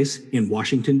take place in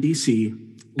Washington, D.C.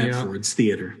 at Ford's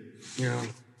Theater. Yeah.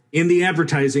 In the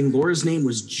advertising, Laura's name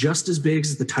was just as big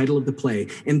as the title of the play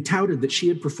and touted that she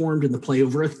had performed in the play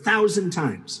over 1,000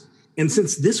 times. And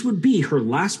since this would be her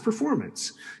last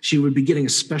performance, she would be getting a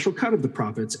special cut of the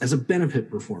profits as a benefit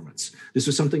performance. This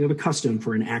was something of a custom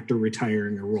for an actor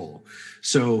retiring a role.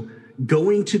 So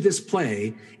going to this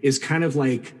play is kind of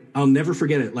like, I'll never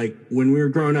forget it, like when we were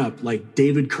growing up, like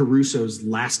David Caruso's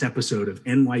last episode of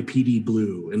NYPD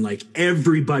Blue, and like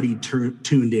everybody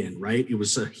tuned in, right? It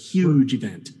was a huge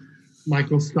event.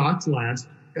 Michael Scott's last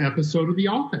episode of The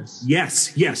Office.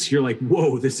 Yes. You're like,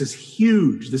 whoa, this is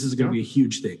huge. This is going to be a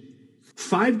huge thing.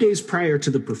 5 days prior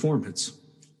to the performance,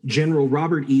 General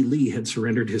Robert E. Lee had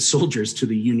surrendered his soldiers to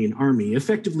the Union Army,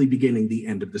 effectively beginning the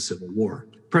end of the Civil War.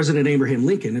 President Abraham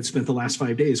Lincoln had spent the last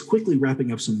 5 days quickly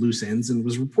wrapping up some loose ends and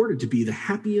was reported to be the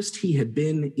happiest he had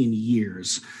been in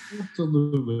years.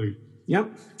 Absolutely.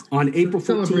 Yep. On April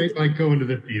 14th. Celebrate by going to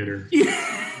the theater.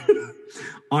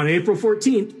 On April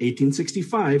 14th,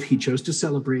 1865, he chose to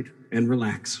celebrate and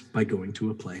relax by going to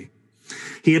a play.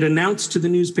 He had announced to the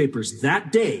newspapers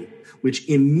that day, which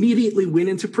immediately went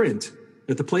into print,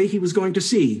 that the play he was going to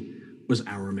see was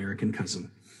Our American Cousin.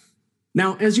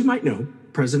 Now, as you might know,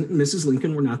 President and Mrs.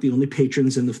 Lincoln were not the only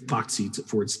patrons in the box seats at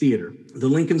Ford's Theater. The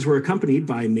Lincolns were accompanied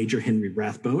by Major Henry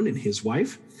Rathbone and his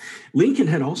wife. Lincoln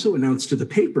had also announced to the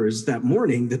papers that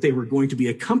morning that they were going to be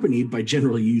accompanied by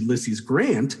General Ulysses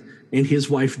Grant and his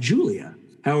wife, Julia.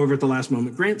 However, at the last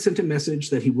moment, Grant sent a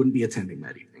message that he wouldn't be attending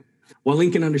that evening. While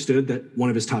Lincoln understood that one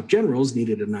of his top generals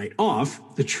needed a night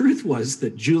off, the truth was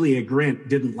that Julia Grant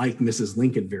didn't like Mrs.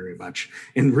 Lincoln very much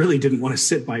and really didn't want to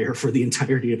sit by her for the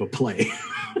entirety of a play.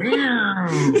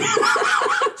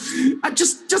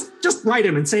 just write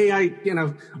him and say,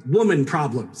 woman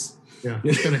problems. Yeah,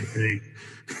 it's kind of headache.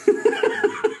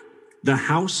 The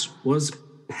house was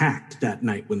packed that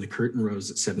night when the curtain rose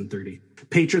at 7:30.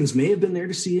 Patrons may have been there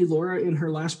to see Laura in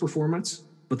her last performance,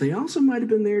 but they also might have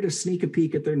been there to sneak a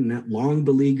peek at their long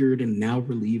beleaguered and now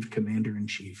relieved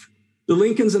commander-in-chief. The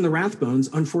Lincolns and the Rathbones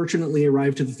unfortunately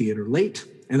arrived to the theater late,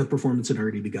 and the performance had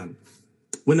already begun.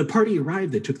 When the party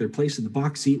arrived, they took their place in the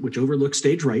box seat, which overlooked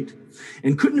stage right,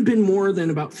 and couldn't have been more than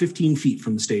about 15 feet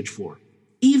from the stage floor.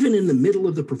 Even in the middle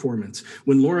of the performance,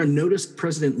 when Laura noticed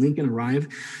President Lincoln arrive,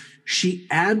 She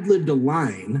ad-libbed a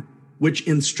line which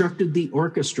instructed the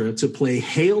orchestra to play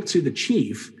Hail to the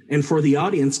Chief and for the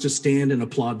audience to stand and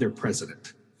applaud their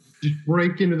president. Just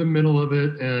break into the middle of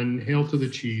it and hail to the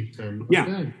chief. And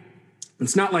yeah.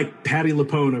 It's not like Patti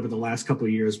LuPone over the last couple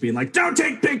of years being like, don't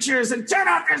take pictures and turn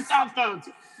off your cell phones.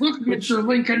 Look, Mr.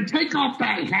 Lincoln, take off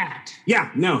that hat.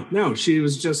 Yeah, no. She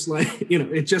was just like,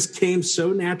 it just came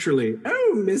so naturally.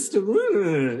 Oh, Mr.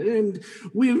 And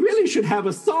we really should have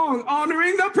a song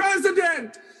honoring the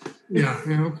president. Yeah,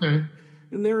 okay.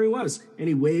 And there he was. And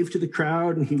he waved to the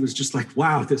crowd and he was just like,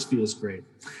 wow, this feels great.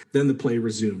 Then the play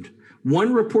resumed.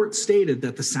 One report stated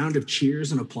that the sound of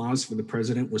cheers and applause for the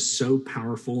president was so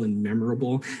powerful and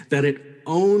memorable that it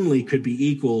only could be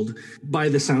equaled by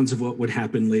the sounds of what would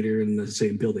happen later in the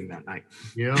same building that night.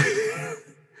 Yeah.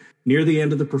 Near the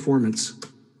end of the performance,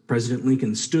 President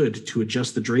Lincoln stood to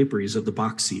adjust the draperies of the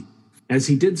box seat. As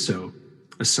he did so,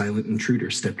 a silent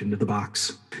intruder stepped into the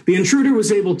box. The intruder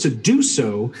was able to do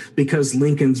so because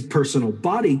Lincoln's personal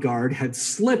bodyguard had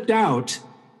slipped out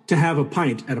to have a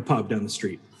pint at a pub down the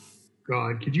street.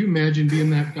 God, could you imagine being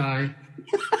that guy?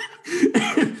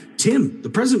 Tim, the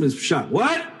president was shot.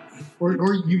 What?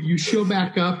 Or you show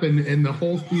back up and the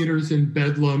whole theater's in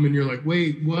bedlam and you're like,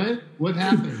 wait, what? What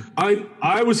happened?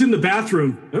 I was in the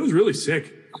bathroom. I was really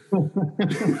sick.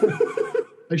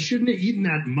 I shouldn't have eaten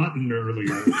that mutton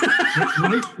earlier. That's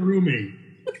right through me.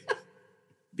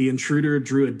 The intruder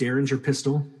drew a Derringer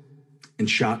pistol and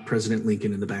shot President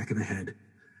Lincoln in the back of the head.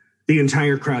 The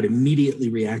entire crowd immediately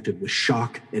reacted with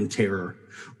shock and terror.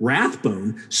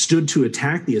 Rathbone stood to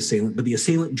attack the assailant, but the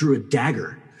assailant drew a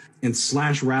dagger and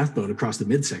slashed Rathbone across the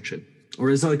midsection. Or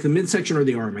is it like the midsection or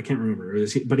the arm? I can't remember.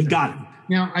 But he got him.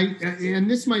 Now,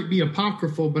 and this might be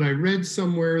apocryphal, but I read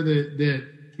somewhere that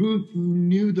Booth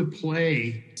knew the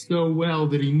play so well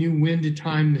that he knew when to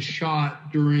time the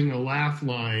shot during a laugh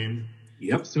line.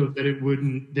 Yep. So that it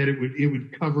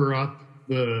would cover up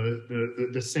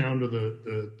the sound of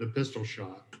the pistol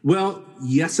shot. Well,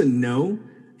 yes and no.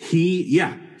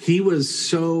 He was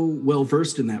so well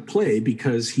versed in that play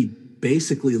because he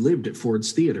basically lived at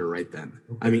Ford's Theater right then.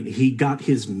 Okay. I mean, he got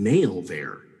his mail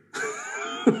there.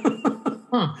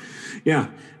 Huh. Yeah.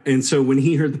 And so when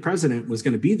he heard the president was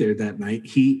going to be there that night,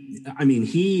 I'm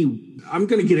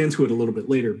going to get into it a little bit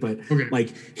later, but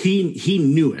okay. He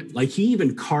knew it. Like he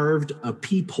even carved a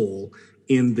peephole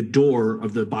in the door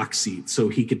of the box seat so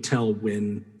he could tell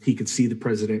when he could see the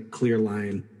president, clear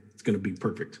line. It's going to be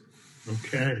perfect.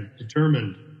 Okay.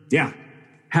 Determined. Yeah.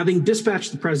 Having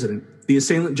dispatched the president, the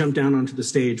assailant jumped down onto the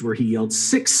stage where he yelled,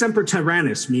 "Sic semper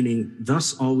tyrannis," meaning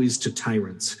thus always to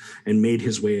tyrants, and made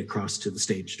his way across to the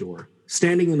stage door.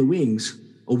 Standing in the wings,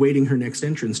 awaiting her next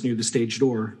entrance near the stage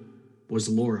door, was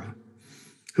Laura,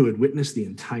 who had witnessed the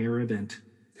entire event.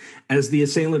 As the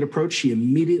assailant approached, she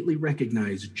immediately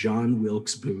recognized John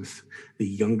Wilkes Booth, the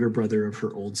younger brother of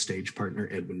her old stage partner,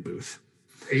 Edwin Booth.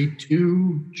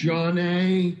 A2, John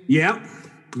A. Yep.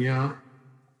 Yeah.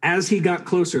 As he got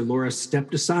closer, Laura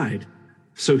stepped aside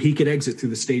so he could exit through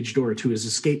the stage door to his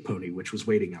escape pony, which was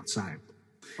waiting outside.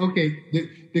 Okay,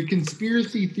 the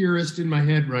conspiracy theorist in my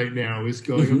head right now is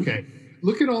going, okay,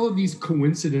 look at all of these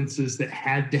coincidences that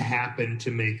had to happen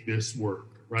to make this work,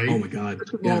 right? Oh, my God.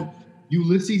 First of all,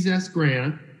 Ulysses S.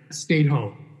 Grant stayed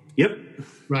home. Yep.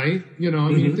 Right?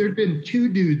 If there'd been two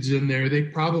dudes in there, they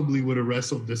probably would have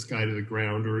wrestled this guy to the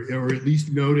ground or at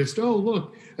least noticed, oh,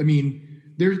 look,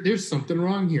 there's something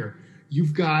wrong here.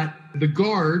 You've got the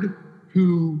guard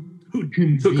who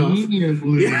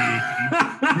conveniently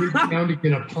went down to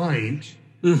get a pint,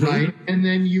 right? And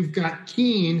then you've got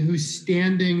Keene, who's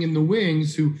standing in the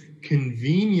wings, who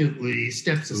conveniently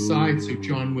steps aside so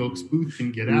John Wilkes Booth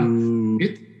can get out.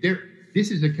 This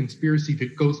is a conspiracy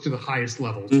that goes to the highest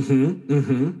levels. I'm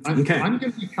going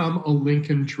to become a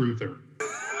Lincoln truther.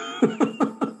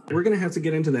 We're going to have to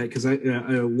get into that because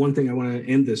one thing I want to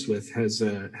end this with has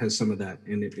some of that,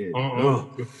 and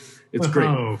it's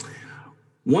great.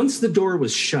 Once the door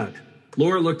was shut,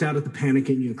 Laura looked out at the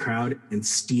panicking crowd and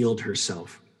steeled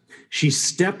herself. She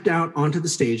stepped out onto the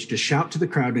stage to shout to the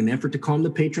crowd in an effort to calm the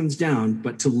patrons down,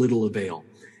 but to little avail.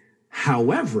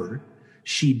 However,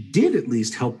 she did at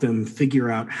least help them figure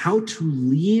out how to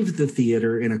leave the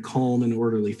theater in a calm and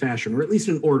orderly fashion, or at least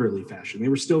an orderly fashion. They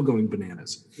were still going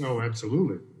bananas. Oh,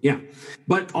 absolutely. Yeah.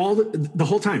 But the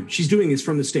whole time she's doing this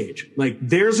from the stage. Like,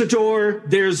 there's a door,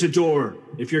 there's a door.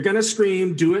 If you're going to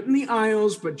scream, do it in the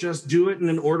aisles, but just do it in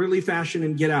an orderly fashion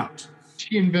and get out.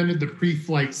 She invented the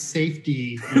pre-flight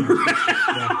safety.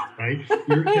 Right?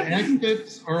 The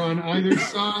exits are on either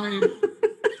side.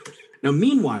 Now,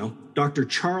 meanwhile, Dr.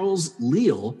 Charles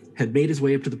Leal had made his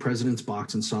way up to the president's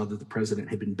box and saw that the president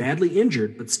had been badly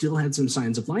injured, but still had some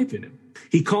signs of life in him.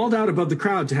 He called out above the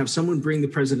crowd to have someone bring the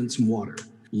president some water.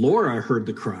 Laura heard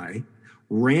the cry,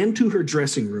 ran to her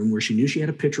dressing room where she knew she had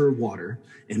a pitcher of water,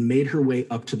 and made her way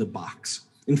up to the box.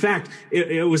 In fact,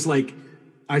 it was like,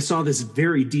 I saw this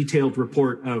very detailed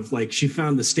report of like, she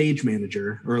found the stage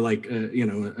manager or like,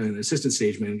 an assistant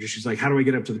stage manager. She's like, how do I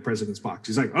get up to the president's box?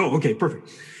 He's like, oh, okay, perfect.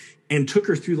 And took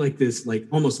her through like this, like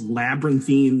almost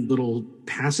labyrinthine little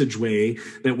passageway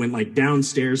that went like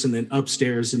downstairs and then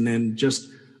upstairs and then just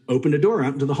opened a door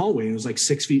out into the hallway. And it was like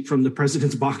 6 feet from the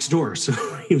president's box door. So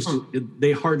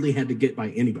they hardly had to get by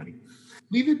anybody.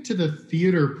 Leave it to the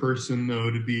theater person,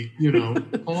 though, to be,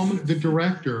 calm, the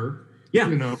director,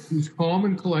 who's calm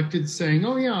and collected, saying,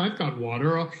 oh, yeah, I've got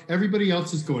water. Everybody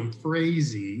else is going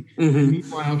crazy. Mm-hmm. And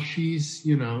meanwhile, she's,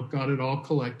 got it all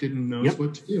collected and knows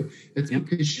what to do. It's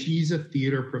because she's a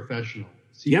theater professional.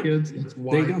 See, kids, that's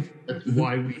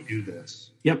why we do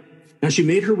this. Yep. Now, she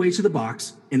made her way to the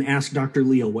box and asked Dr.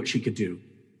 Leal what she could do.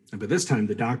 And by this time,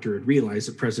 the doctor had realized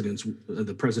that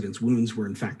the president's wounds were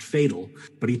in fact fatal,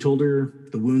 but he told her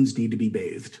the wounds need to be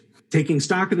bathed. Taking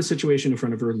stock of the situation in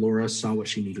front of her, Laura saw what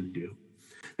she needed to do.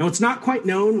 Now, it's not quite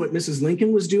known what Mrs.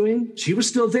 Lincoln was doing. She was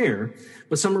still there,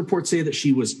 but some reports say that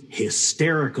she was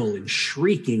hysterical and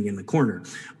shrieking in the corner.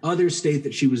 Others state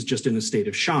that she was just in a state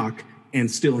of shock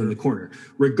and still in the corner.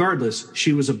 Regardless,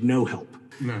 she was of no help.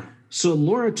 No. So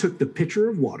Laura took the pitcher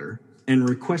of water and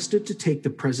requested to take the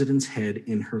president's head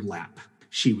in her lap.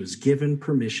 She was given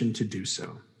permission to do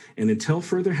so. And until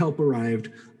further help arrived,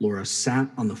 Laura sat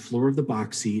on the floor of the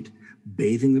box seat,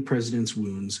 bathing the president's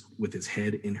wounds with his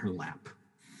head in her lap.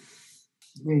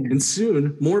 And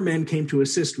soon, more men came to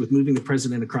assist with moving the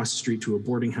president across the street to a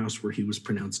boarding house where he was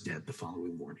pronounced dead the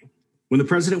following morning. When the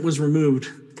president was removed,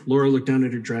 Laura looked down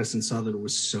at her dress and saw that it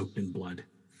was soaked in blood.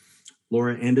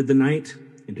 Laura ended the night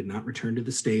and did not return to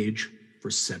the stage for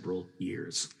several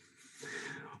years.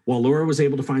 While Laura was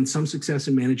able to find some success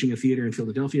in managing a theater in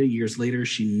Philadelphia, years later,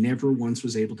 she never once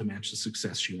was able to match the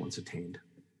success she once attained.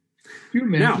 Can you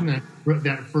imagine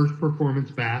that first performance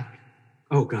back?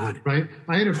 Oh, God. Right?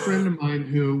 I had a friend of mine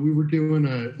who we were doing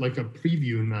a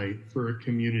preview night for a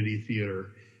community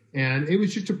theater. And it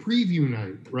was just a preview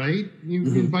night, right? You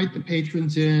invite the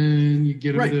patrons in, you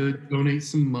get them to donate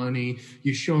some money,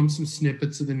 you show them some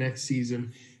snippets of the next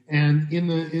season. And in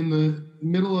the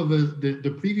middle of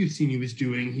the preview scene he was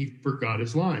doing, he forgot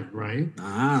his line, right?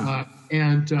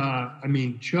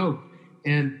 Choked.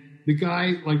 And the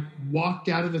guy walked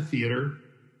out of the theater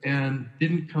and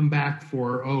didn't come back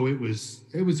for, it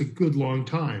was a good long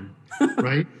time,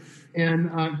 right?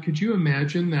 And could you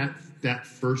imagine that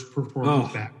first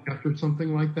performance back after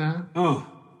something like that? Oh,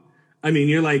 I mean,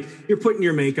 you're putting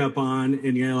your makeup on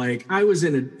and you're like,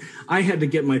 I had to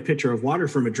get my pitcher of water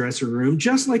from a dressing room,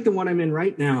 just like the one I'm in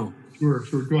right now. Sure.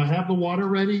 Do I have the water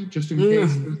ready just in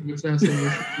case there's an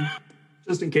assassination?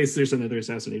 Just in case there's another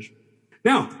assassination.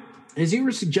 Now, as you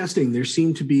were suggesting, there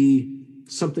seemed to be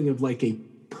something of like a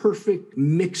perfect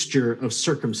mixture of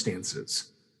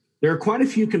circumstances. There are quite a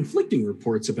few conflicting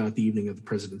reports about the evening of the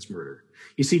president's murder.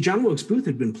 You see, John Wilkes Booth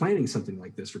had been planning something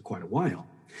like this for quite a while.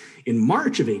 In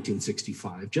March of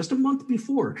 1865, just a month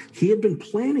before, he had been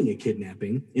planning a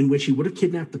kidnapping in which he would have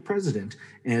kidnapped the president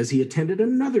as he attended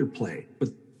another play, but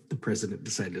the president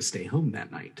decided to stay home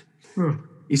that night.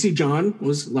 You see, John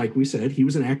was, like we said, he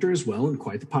was an actor as well, and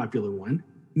quite the popular one.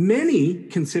 Many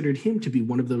considered him to be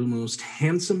one of the most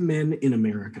handsome men in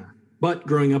America. But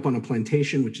growing up on a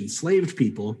plantation which enslaved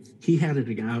people, he had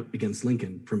it out against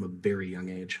Lincoln from a very young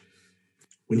age.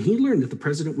 When he learned that the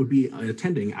president would be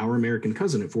attending Our American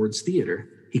Cousin at Ford's Theater,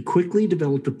 he quickly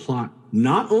developed a plot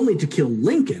not only to kill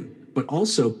Lincoln, but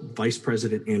also Vice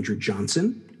President Andrew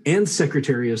Johnson and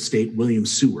Secretary of State William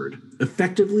Seward,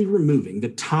 effectively removing the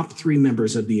top three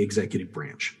members of the executive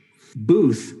branch.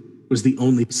 Booth was the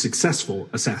only successful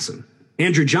assassin.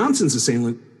 Andrew Johnson's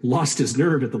assailant lost his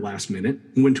nerve at the last minute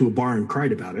and went to a bar and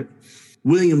cried about it.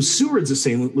 William Seward's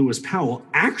assailant, Lewis Powell,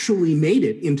 actually made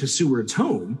it into Seward's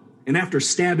home, and after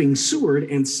stabbing Seward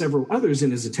and several others in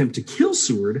his attempt to kill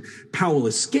Seward, Powell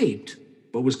escaped,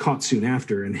 but was caught soon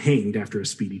after and hanged after a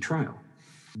speedy trial.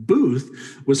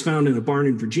 Booth was found in a barn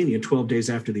in Virginia 12 days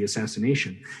after the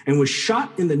assassination and was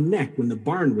shot in the neck when the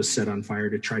barn was set on fire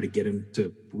to try to get him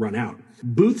to run out.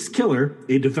 Booth's killer,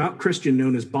 a devout Christian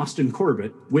known as Boston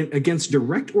Corbett, went against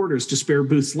direct orders to spare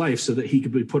Booth's life so that he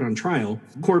could be put on trial.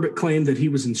 Corbett claimed that he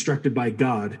was instructed by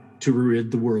God to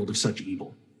rid the world of such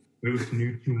evil. Booth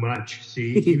knew too much.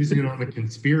 See, he was in on the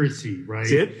conspiracy, right?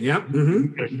 That's it. Yep.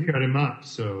 You cut him up,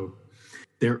 so...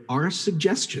 There are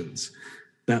suggestions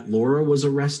that Laura was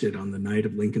arrested on the night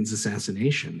of Lincoln's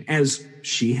assassination, as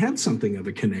she had something of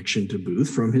a connection to Booth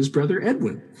from his brother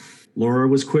Edwin. Laura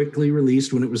was quickly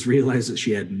released when it was realized that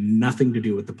she had nothing to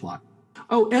do with the plot.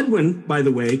 Oh, Edwin, by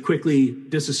the way, quickly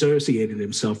disassociated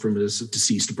himself from his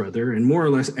deceased brother and more or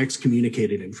less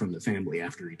excommunicated him from the family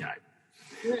after he died.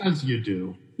 As you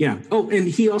do. Yeah. Oh, and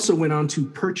he also went on to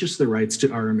purchase the rights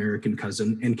to Our American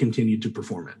Cousin and continued to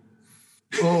perform it.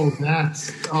 Oh,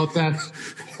 that's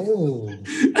cold.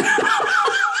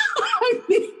 I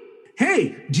mean,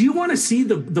 hey, do you want to see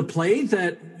the play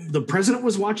that the president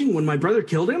was watching when my brother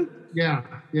killed him? Yeah.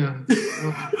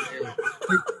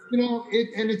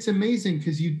 It's amazing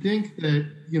because you think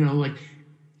that, like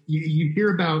you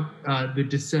hear about the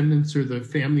descendants or the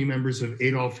family members of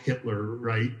Adolf Hitler,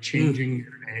 right, changing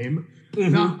their name.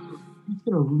 Mm-hmm. Now, he's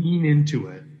going to lean into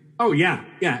it. Oh, yeah,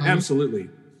 absolutely.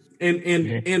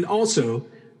 And also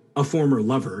a former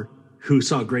lover who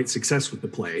saw great success with the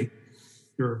play.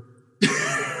 Sure.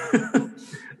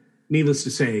 Needless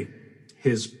to say,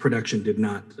 his production did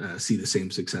not see the same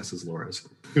success as Laura's.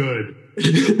 Good.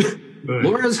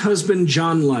 Laura's husband,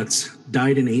 John Lutz,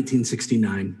 died in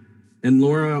 1869, and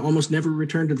Laura almost never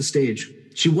returned to the stage.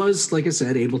 She was, like I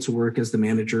said, able to work as the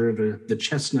manager of the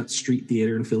Chestnut Street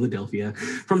Theater in Philadelphia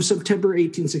from September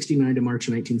 1869 to March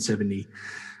 1970.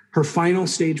 Her final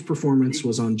stage performance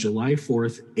was on July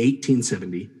 4th,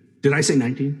 1870. Did I say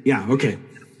 19? Yeah, okay.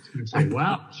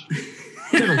 Wow.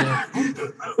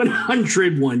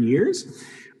 101 years.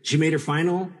 She made her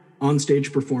final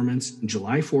on-stage performance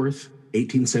July 4th,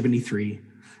 1873,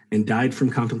 and died from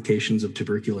complications of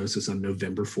tuberculosis on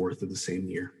November 4th of the same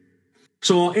year.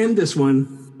 So I'll end this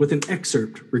one with an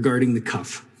excerpt regarding the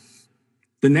cuff.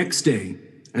 The next day,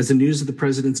 as the news of the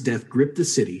president's death gripped the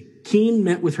city, Keene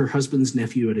met with her husband's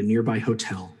nephew at a nearby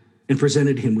hotel and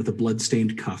presented him with a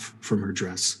blood-stained cuff from her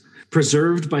dress.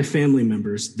 Preserved by family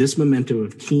members, this memento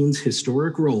of Keene's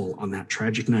historic role on that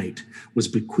tragic night was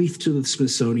bequeathed to the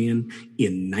Smithsonian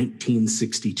in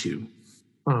 1962.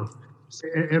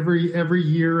 Every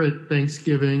year at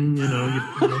Thanksgiving, you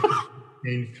put a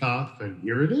stained cuff, and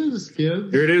here it is,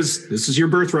 kids. Here it is. This is your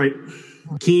birthright.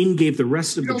 Keene gave the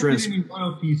rest of the dress. Don't get any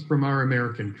royalties from Our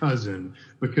American Cousin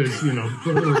because, Bill is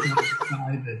the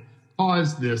guy that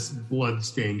caused this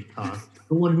blood-stained cuff.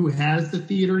 The one who has the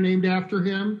theater named after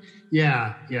him.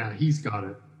 Yeah, he's got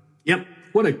it. Yep.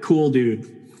 What a cool dude.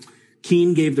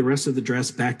 Keene gave the rest of the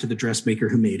dress back to the dressmaker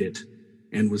who made it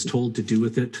and was told to do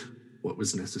with it what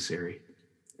was necessary.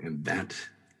 And that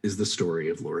is the story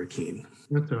of Laura Keene.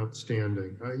 That's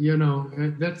outstanding.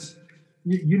 That's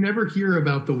you never hear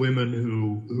about the women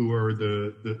who are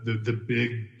the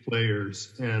big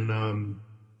players, and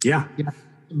yeah,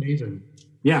 amazing.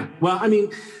 Yeah, well, I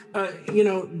mean,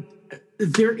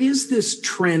 there is this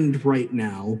trend right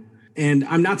now, and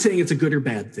I'm not saying it's a good or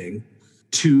bad thing,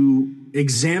 to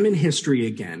examine history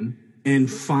again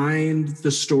and find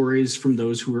the stories from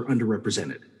those who are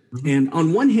underrepresented. Mm-hmm. And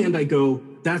on one hand, I go,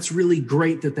 that's really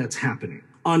great that that's happening.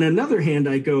 On another hand,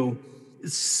 I go,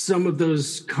 some of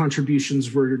those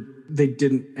contributions they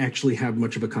didn't actually have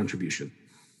much of a contribution.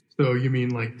 So you mean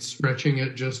like stretching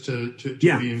it just to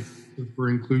yeah. be for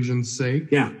inclusion's sake?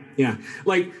 Yeah.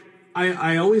 Like,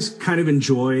 I always kind of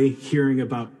enjoy hearing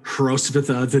about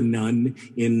Hroswitha the nun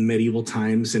in medieval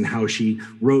times and how she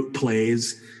wrote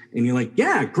plays. And you're like,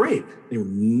 yeah, great. They were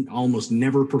almost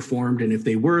never performed. And if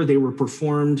they were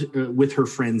performed with her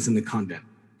friends in the convent.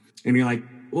 And you're like,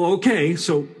 well, okay,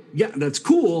 so yeah, that's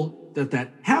cool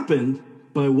that happened.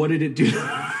 But what did it do?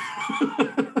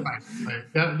 Right.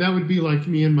 That would be like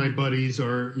me and my buddies,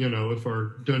 or, if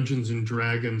our Dungeons and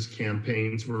Dragons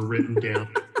campaigns were written down.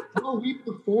 We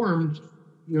performed,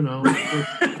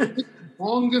 the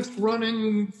longest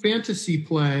running fantasy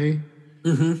play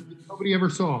nobody ever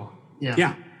saw.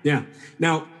 Yeah.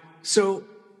 Now, so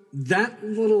that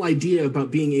little idea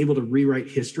about being able to rewrite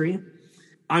history,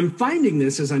 I'm finding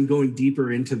this as I'm going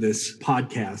deeper into this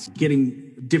podcast,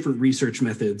 getting different research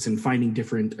methods and finding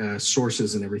different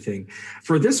sources and everything.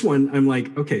 For this one, I'm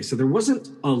like, okay, so there wasn't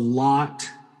a lot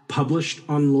published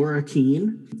on Laura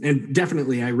Keene, and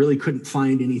definitely I really couldn't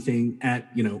find anything at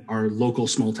our local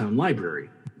small town library.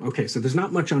 Okay, so there's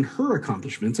not much on her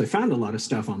accomplishments. I found a lot of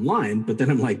stuff online, but then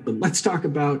I'm like, but let's talk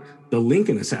about the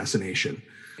Lincoln assassination.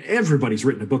 Everybody's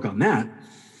written a book on that.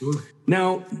 Ooh.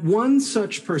 Now, one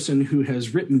such person who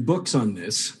has written books on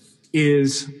this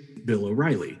is Bill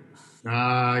O'Reilly.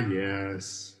 Ah,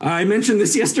 yes. I mentioned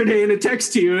this yesterday in a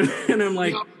text to you, and I'm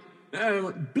like,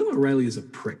 Bill O'Reilly is a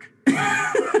prick.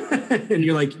 And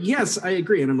you're like, yes, I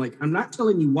agree. And I'm like, I'm not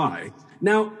telling you why.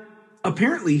 Now,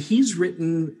 apparently he's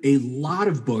written a lot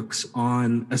of books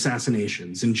on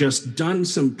assassinations and just done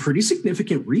some pretty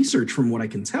significant research from what I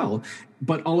can tell.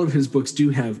 But all of his books do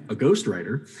have a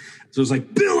ghostwriter. So it's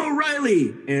like Bill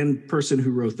O'Reilly and person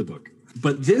who wrote the book.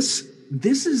 But this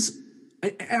is,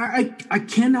 I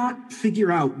cannot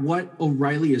figure out what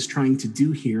O'Reilly is trying to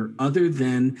do here other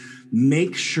than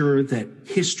make sure that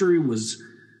history was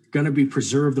going to be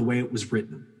preserved the way it was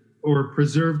written. Or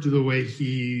preserved the way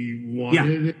he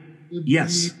wanted it to be.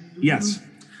 Yes.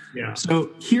 Yeah.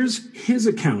 So here's his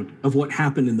account of what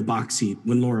happened in the box seat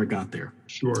when Laura got there.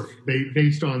 Sure.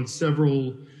 Based on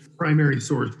several primary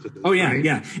sources. Oh, yeah, right?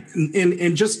 yeah.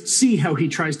 And just see how he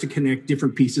tries to connect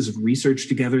different pieces of research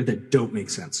together that don't make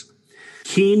sense.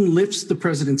 Keene lifts the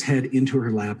president's head into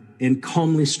her lap and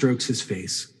calmly strokes his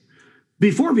face.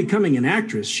 Before becoming an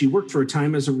actress, she worked for a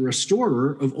time as a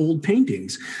restorer of old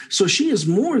paintings, so she is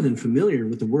more than familiar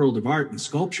with the world of art and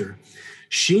sculpture.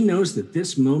 She knows that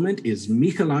this moment is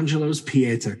Michelangelo's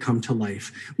Pieta come to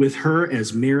life, with her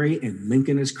as Mary and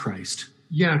Lincoln as Christ.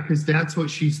 Yeah, because that's what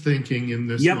she's thinking in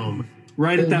this moment.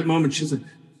 Right at that moment, she's like,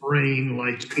 brain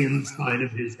like inside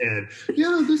of his head.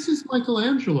 Yeah, this is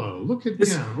Michelangelo. Look at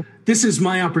this. Yeah. This is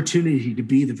my opportunity to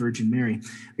be the Virgin Mary.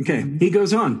 Okay, he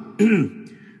goes on.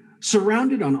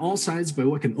 Surrounded on all sides by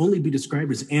what can only be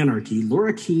described as anarchy,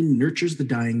 Laura Keene nurtures the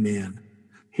dying man.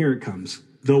 Here it comes.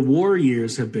 The war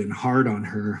years have been hard on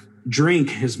her. Drink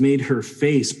has made her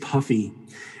face puffy,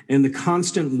 and the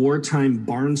constant wartime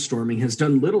barnstorming has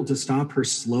done little to stop her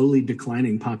slowly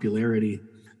declining popularity.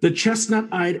 The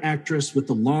chestnut-eyed actress with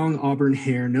the long auburn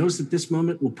hair knows that this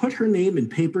moment will put her name in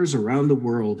papers around the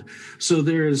world, so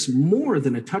there is more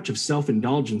than a touch of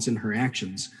self-indulgence in her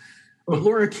actions. But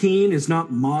Laura Keene is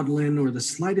not maudlin or the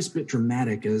slightest bit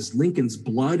dramatic as Lincoln's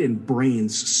blood and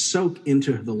brains soak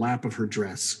into the lap of her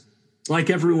dress.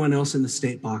 Like everyone else in the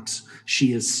state box,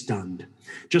 she is stunned.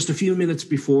 Just a few minutes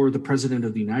before, the President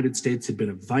of the United States had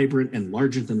been a vibrant and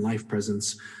larger-than-life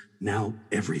presence. Now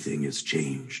everything is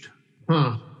changed.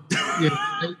 Huh. Yeah.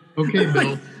 Okay,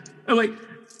 Bill. I'm like,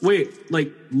 wait,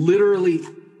 like literally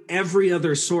every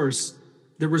other source,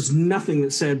 there was nothing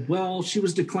that said, well, she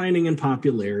was declining in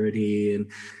popularity and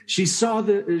she saw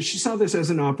this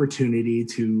as an opportunity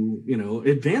to,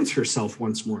 advance herself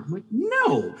once more. I'm like,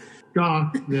 no.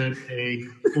 Shocked that a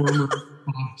former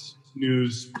Fox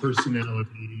News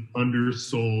personality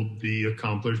undersold the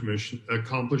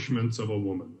accomplishments of a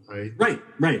woman.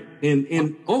 Right.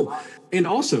 And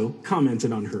also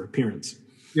commented on her appearance.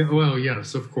 Yeah, well,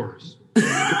 yes, of course.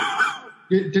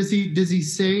 Does he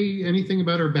say anything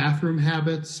about her bathroom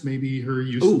habits? Maybe her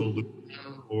use of a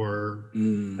or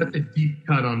that's a deep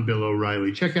cut on Bill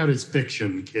O'Reilly. Check out his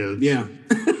fiction, kids. Yeah.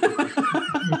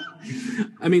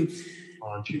 I mean,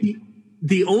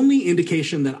 the only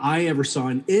indication that I ever saw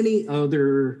in any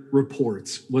other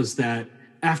reports was that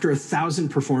after 1,000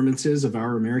 performances of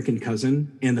Our American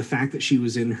Cousin and the fact that she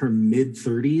was in her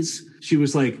mid-30s, she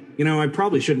was like, I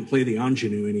probably shouldn't play the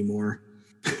ingenue anymore.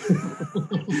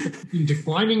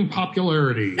 Declining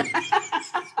popularity.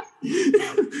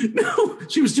 No,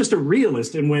 she was just a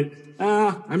realist and went,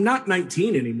 I'm not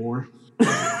 19 anymore.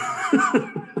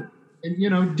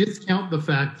 And, discount the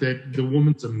fact that the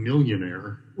woman's a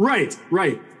millionaire. Right.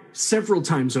 Several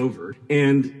times over.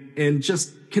 And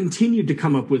just continued to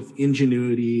come up with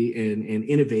ingenuity and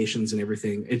innovations and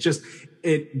everything.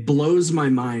 It blows my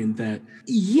mind that,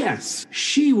 yes,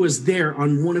 she was there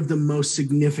on one of the most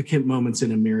significant moments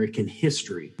in American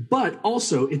history. But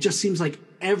also, it just seems like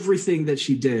everything that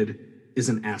she did is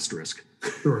an asterisk.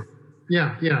 Sure.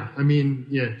 Yeah. I mean,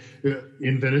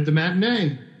 invented the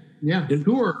matinee. Yeah.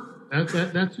 Tour.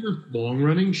 That's your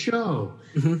long-running show.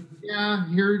 Mm-hmm. Yeah,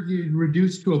 you're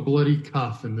reduced to a bloody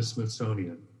cuff in the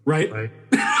Smithsonian. Right.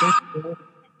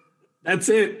 That's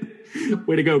it.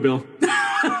 Way to go, Bill.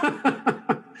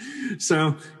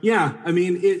 So, yeah, I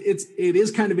mean, it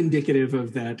is kind of indicative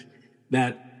of that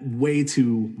way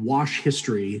to wash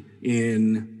history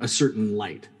in a certain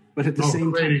light. But at the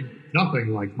same time,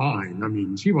 nothing like mine. I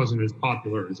mean, she wasn't as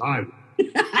popular as I was.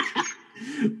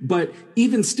 But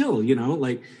even still, he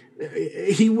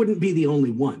wouldn't be the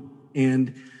only one.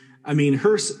 And I mean,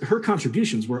 her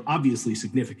contributions were obviously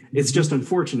significant. It's just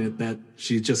unfortunate that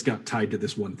she just got tied to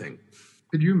this one thing.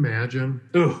 Could you imagine?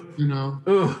 Oh,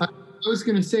 I was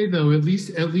going to say though, at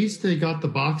least they got the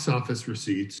box office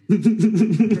receipts.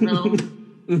 Mm-hmm.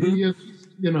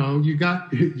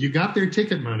 You got their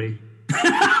ticket money.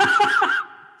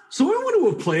 So I went to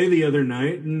a play the other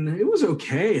night, and it was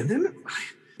okay. And then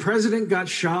president got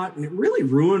shot, and it really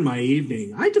ruined my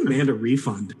evening. I demand a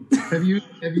refund. Have you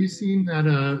seen that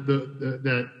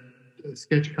that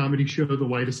sketch comedy show, The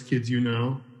Whitest Kids You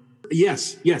Know?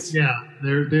 Yes, yes. Yeah,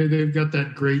 they've got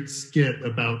that great skit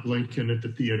about Lincoln at the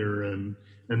theater and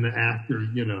the actor,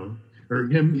 or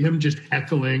him just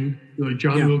heckling.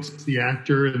 John Yeah. Wilkes is the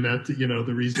actor, and that's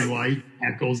the reason why he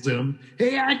heckles him.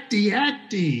 Hey,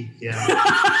 acty. Yeah.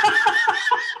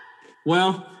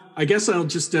 Well, I guess I'll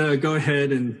just go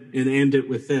ahead and end it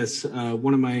with this.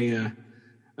 One of my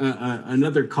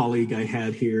another colleague I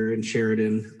had here in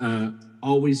Sheridan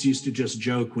always used to just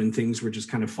joke when things were just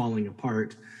kind of falling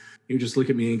apart. He would just look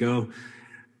at me and go,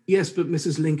 "Yes, but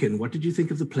Mrs. Lincoln, what did you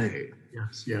think of the play?"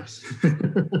 Yes.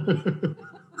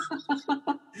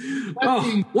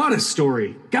 Oh, what a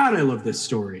story. God, I love this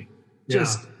story. Yeah.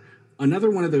 Just another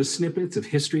one of those snippets of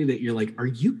history that you're like, are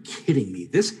you kidding me?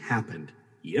 This happened.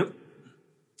 Yep.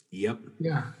 Yeah.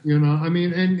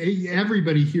 And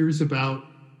everybody hears about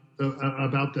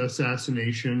the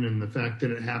assassination and the fact that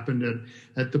it happened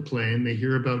at the play, and they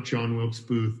hear about John Wilkes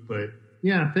Booth. But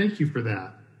yeah, thank you for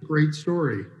that. Great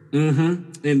story.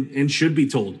 Mm-hmm. And should be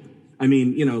told. I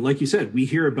mean, like you said, we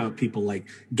hear about people like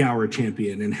Gower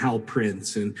Champion and Hal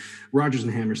Prince and Rodgers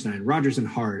and Hammerstein, Rodgers and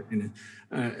Hart. And,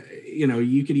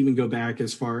 you could even go back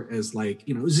as far as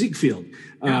Ziegfeld.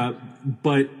 Yeah.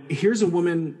 But here's a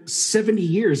woman 70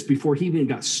 years before he even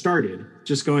got started,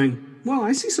 just going, well,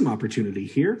 I see some opportunity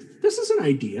here. This is an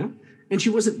idea. And she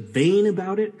wasn't vain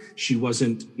about it. She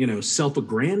wasn't,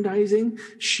 self-aggrandizing.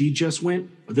 She just went,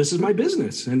 this is my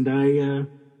business. And I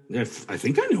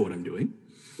think I know what I'm doing.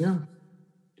 Yeah,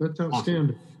 that's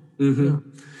outstanding. Awesome. Mm-hmm. Yeah.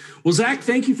 Well, Zach,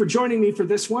 thank you for joining me for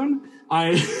this one.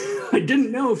 I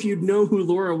didn't know if you'd know who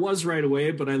Laura was right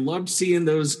away, but I loved seeing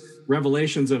those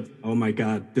revelations of, oh my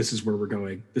God, this is where we're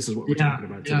going. This is what we're talking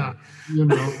about today.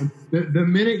 Yeah, the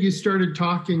minute you started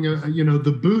talking,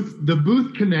 the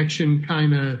booth connection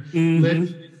kind of led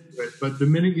into it. But the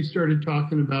minute you started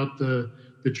talking about the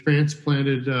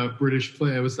transplanted British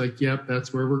play, I was like, yep,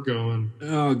 that's where we're going.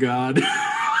 Oh God.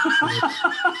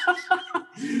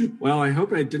 Well, I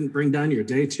hope I didn't bring down your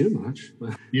day too much.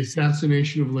 The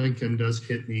assassination of Lincoln does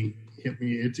hit me.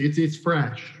 It's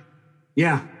fresh.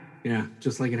 Yeah,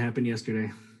 just like it happened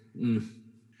yesterday.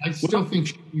 I still think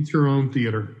she needs her own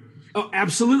theater. Oh,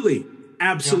 absolutely.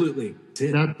 Yeah.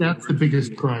 That's the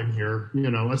biggest crime here.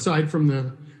 Aside from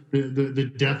the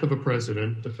death of a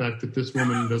president, the fact that this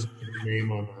woman doesn't get her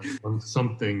name on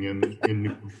something in New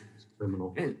York is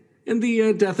criminal. And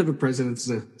the death of a president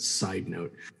is a side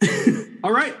note.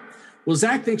 All right. Well,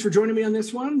 Zach, thanks for joining me on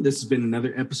this one. This has been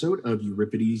another episode of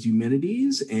Euripides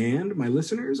Eumenides. And my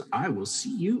listeners, I will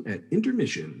see you at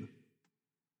intermission.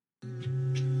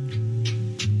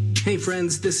 Hey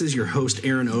friends, this is your host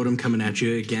Aaron Odom coming at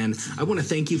you again. I want to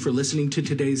thank you for listening to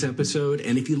today's episode,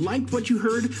 and if you liked what you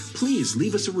heard, please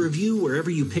leave us a review wherever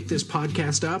you pick this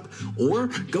podcast up, or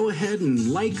go ahead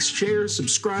and like, share,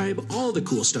 subscribe, all the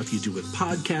cool stuff you do with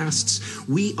podcasts.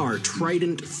 We are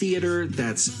Trident Theater,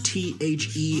 that's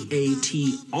THEATRE.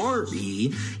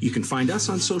 You can find us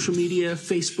on social media,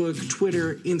 Facebook,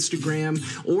 Twitter, Instagram,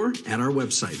 or at our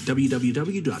website,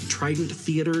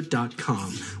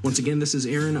 www.tridenttheater.com. Once again, this is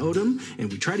Aaron Odom,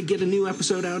 and we try to get a new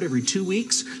episode out every 2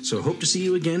 weeks, so hope to see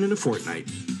you again in a fortnight.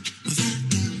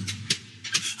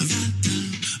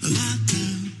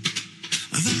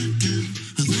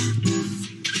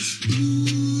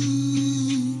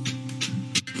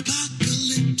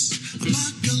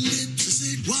 Apocalypse, I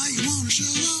said, why you wanna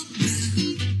show up now?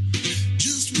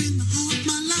 Just when the heart of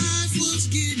my life was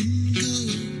getting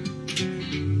good.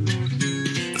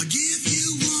 I'll give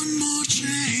you one more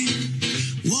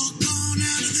chance. Walk on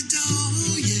out of the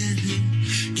door, yeah.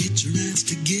 Get your ass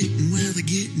to getting where the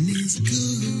getting is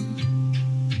good.